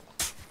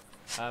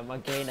 I'm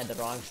again at the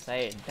wrong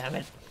side, damn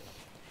it.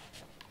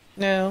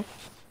 No.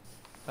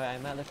 Wait,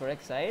 I'm at the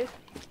correct side?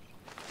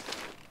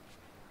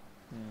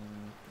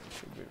 It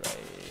should be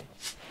right.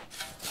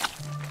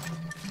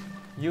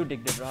 You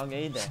digged it wrong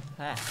either.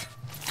 Ha.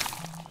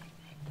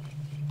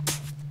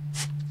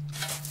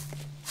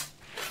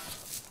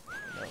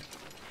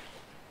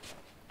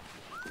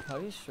 No. Are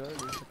you sure this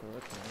is the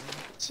correct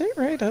one? Is it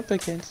right up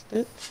against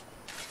it?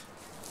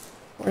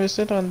 Or is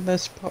it on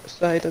this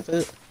side of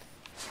it?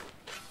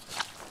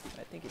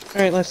 I think it's...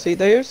 Alright, let's see.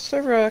 There's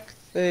the rock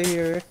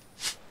there.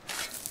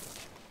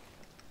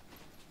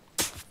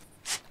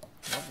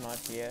 Nope, not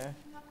here.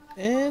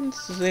 And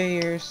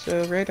there,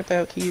 so right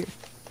about here.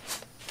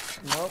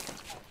 Nope.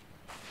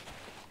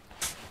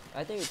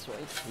 I think it's right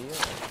here.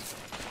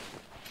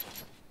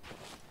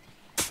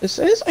 It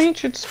says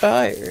Ancient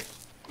Spire.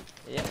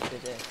 Yep,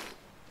 it is.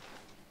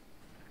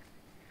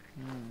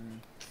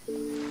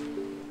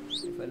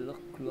 If I look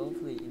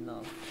closely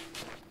enough,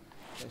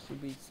 there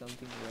should be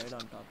something right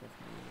on top of me.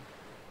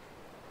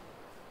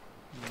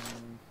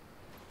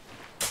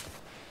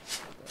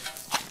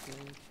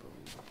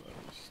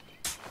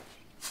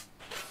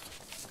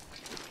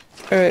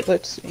 Alright,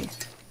 let's see.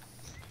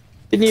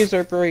 We can use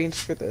our brains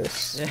for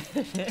this.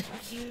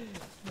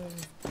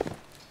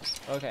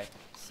 Okay,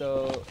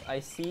 so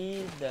I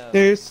see the...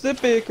 There's the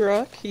big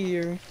rock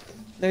here.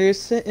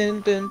 There's the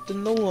indent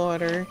in the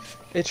water.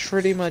 It's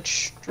pretty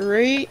much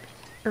straight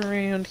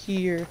around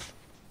here.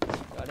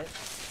 Got it?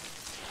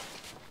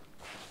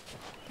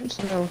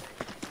 There's no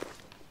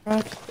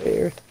rock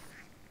there.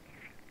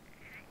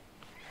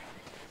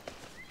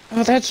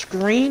 Oh, that's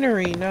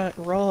greenery, not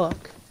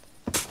rock.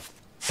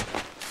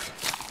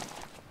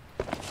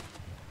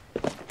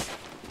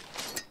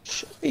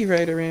 Should be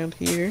right around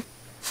here.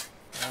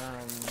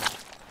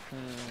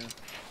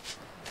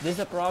 There's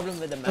a problem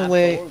with the map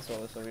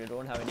also, so we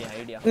don't have any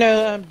idea.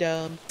 No, I'm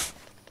dumb.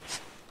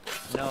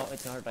 No,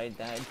 it's not right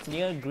there. It's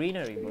near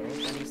greenery, bro.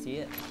 Can you see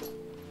it?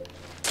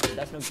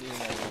 That's no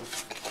greenery.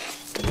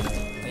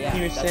 Yeah,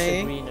 You're that's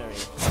saying? the greenery.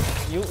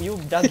 You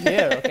dug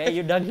here, okay?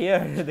 You dug here.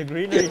 The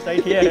greenery is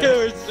right here. You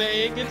were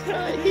saying it's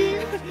not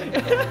here.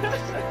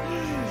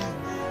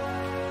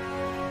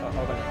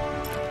 Open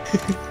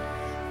it.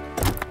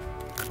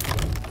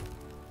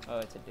 Oh,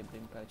 it's a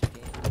dibbling pouch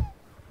game.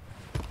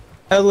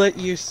 I'll let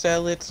you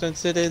sell it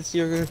since it is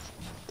your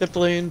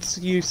doubloons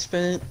you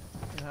spent.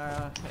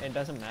 It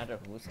doesn't matter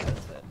who sells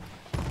it.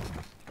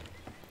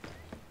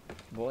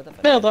 Both of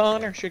us. No, the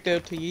honor should go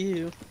to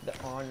you. The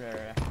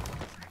honor.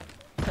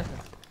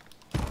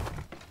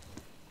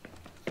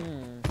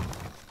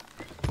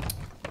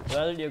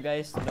 Well, you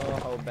guys know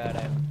how bad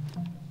I'm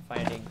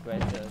finding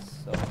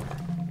treasures, so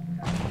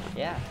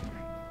yeah.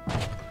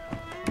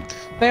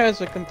 That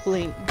was a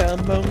complete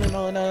dumb moment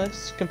on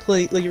us,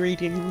 completely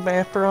reading the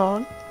map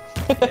wrong.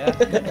 Yeah.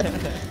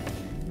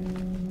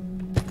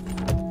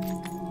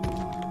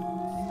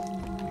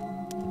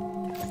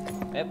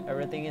 Yep,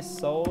 everything is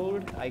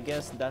sold. I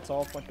guess that's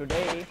all for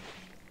today.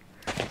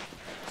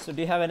 So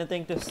do you have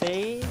anything to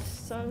say,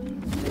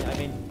 son? I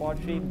mean,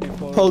 Paltry,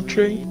 before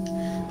Paltry.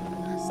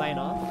 we sign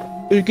off?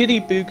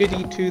 Boogity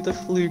boogity to the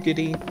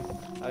flugity.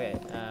 Okay,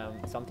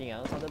 something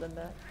else other than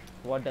that?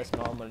 What does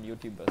normal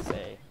YouTubers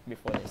say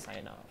before they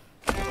sign off?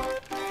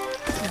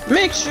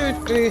 Make sure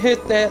to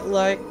hit that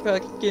like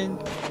button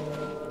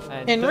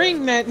and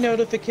ring that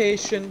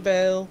notification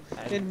bell,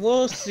 and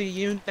we'll see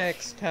you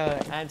next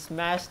time. And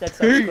smash that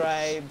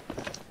subscribe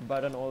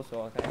button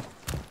also, okay?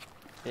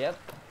 Yep.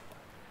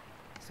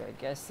 So I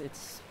guess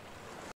it's